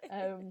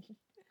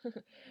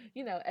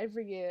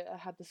 Every year I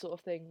had the sort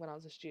of thing when I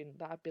was a student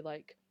that I'd be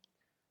like,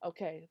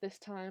 "Okay, this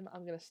time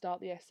I'm going to start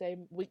the essay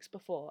weeks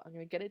before. I'm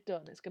going to get it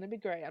done. It's going to be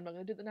great. I'm not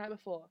going to do it the night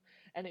before."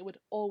 And it would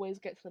always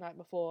get to the night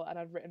before and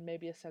I'd written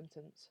maybe a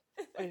sentence,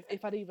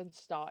 if I'd even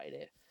started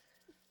it.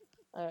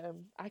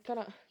 I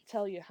cannot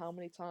tell you how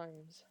many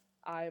times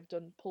I've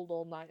done pulled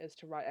all-nighters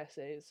to write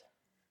essays.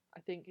 I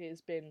think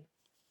 98%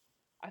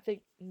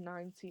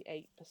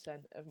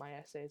 of my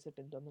essays have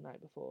been done the night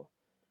before.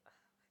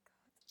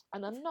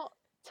 And I'm not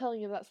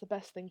telling you that's the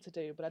best thing to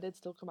do, but I did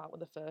still come out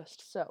with the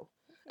first, so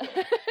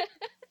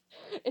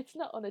it's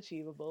not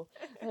unachievable.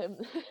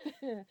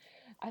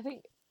 I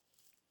think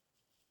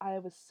I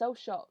was so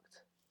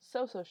shocked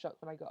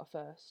when I got a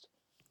first.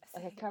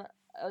 I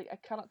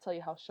cannot tell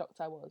you how shocked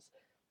I was.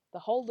 The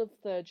whole of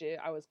third year,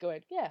 I was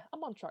going, "Yeah,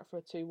 I'm on track for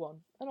a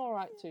 2-1, an all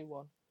right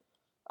 2-1.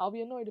 I'll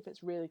be annoyed if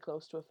it's really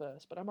close to a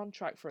first, but I'm on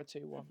track for a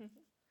 2-1."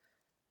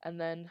 And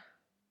then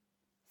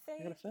I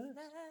got a first.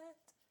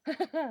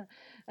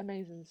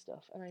 Amazing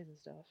stuff.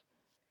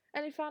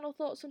 Any final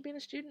thoughts on being a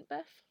student,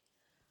 Beth?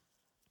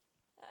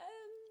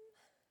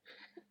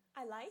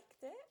 I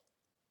liked it.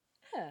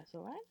 Yeah, it's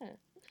alright.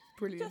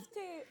 Brilliant. Just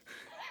to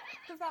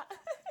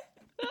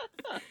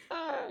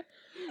I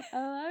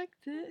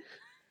liked it.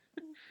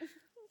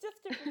 just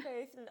to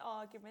propose an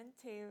argument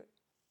to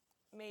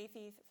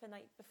Maisie's the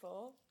night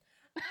before.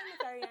 I'm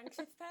a very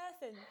anxious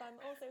person, but I'm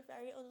also a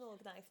very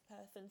unorganised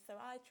person, so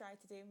I tried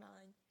to do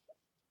mine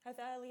as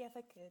early as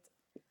I could,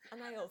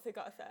 and I also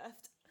got a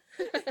first.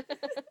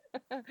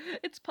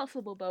 It's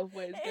possible both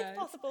ways, It guys. is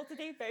possible to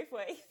do both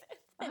ways.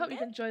 I hope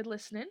you've enjoyed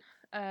listening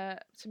to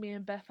me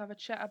and Beth have a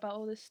chat about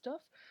all this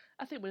stuff.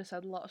 I think we just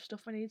had a lot of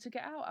stuff we needed to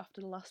get out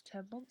after the last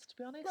 10 months, to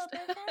be honest.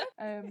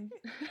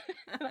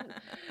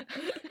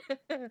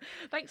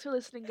 Thanks for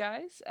listening,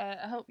 guys.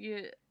 I hope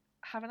you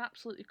have an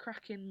absolutely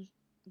cracking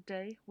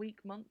day, week,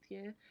 month,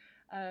 year,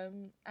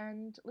 and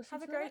listen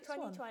Have to a great the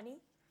next 2020. one.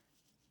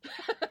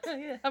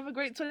 Yeah, have a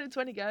great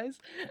 2020, guys.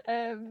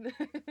 And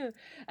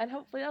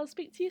hopefully I'll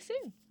speak to you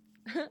soon.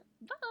 Bye.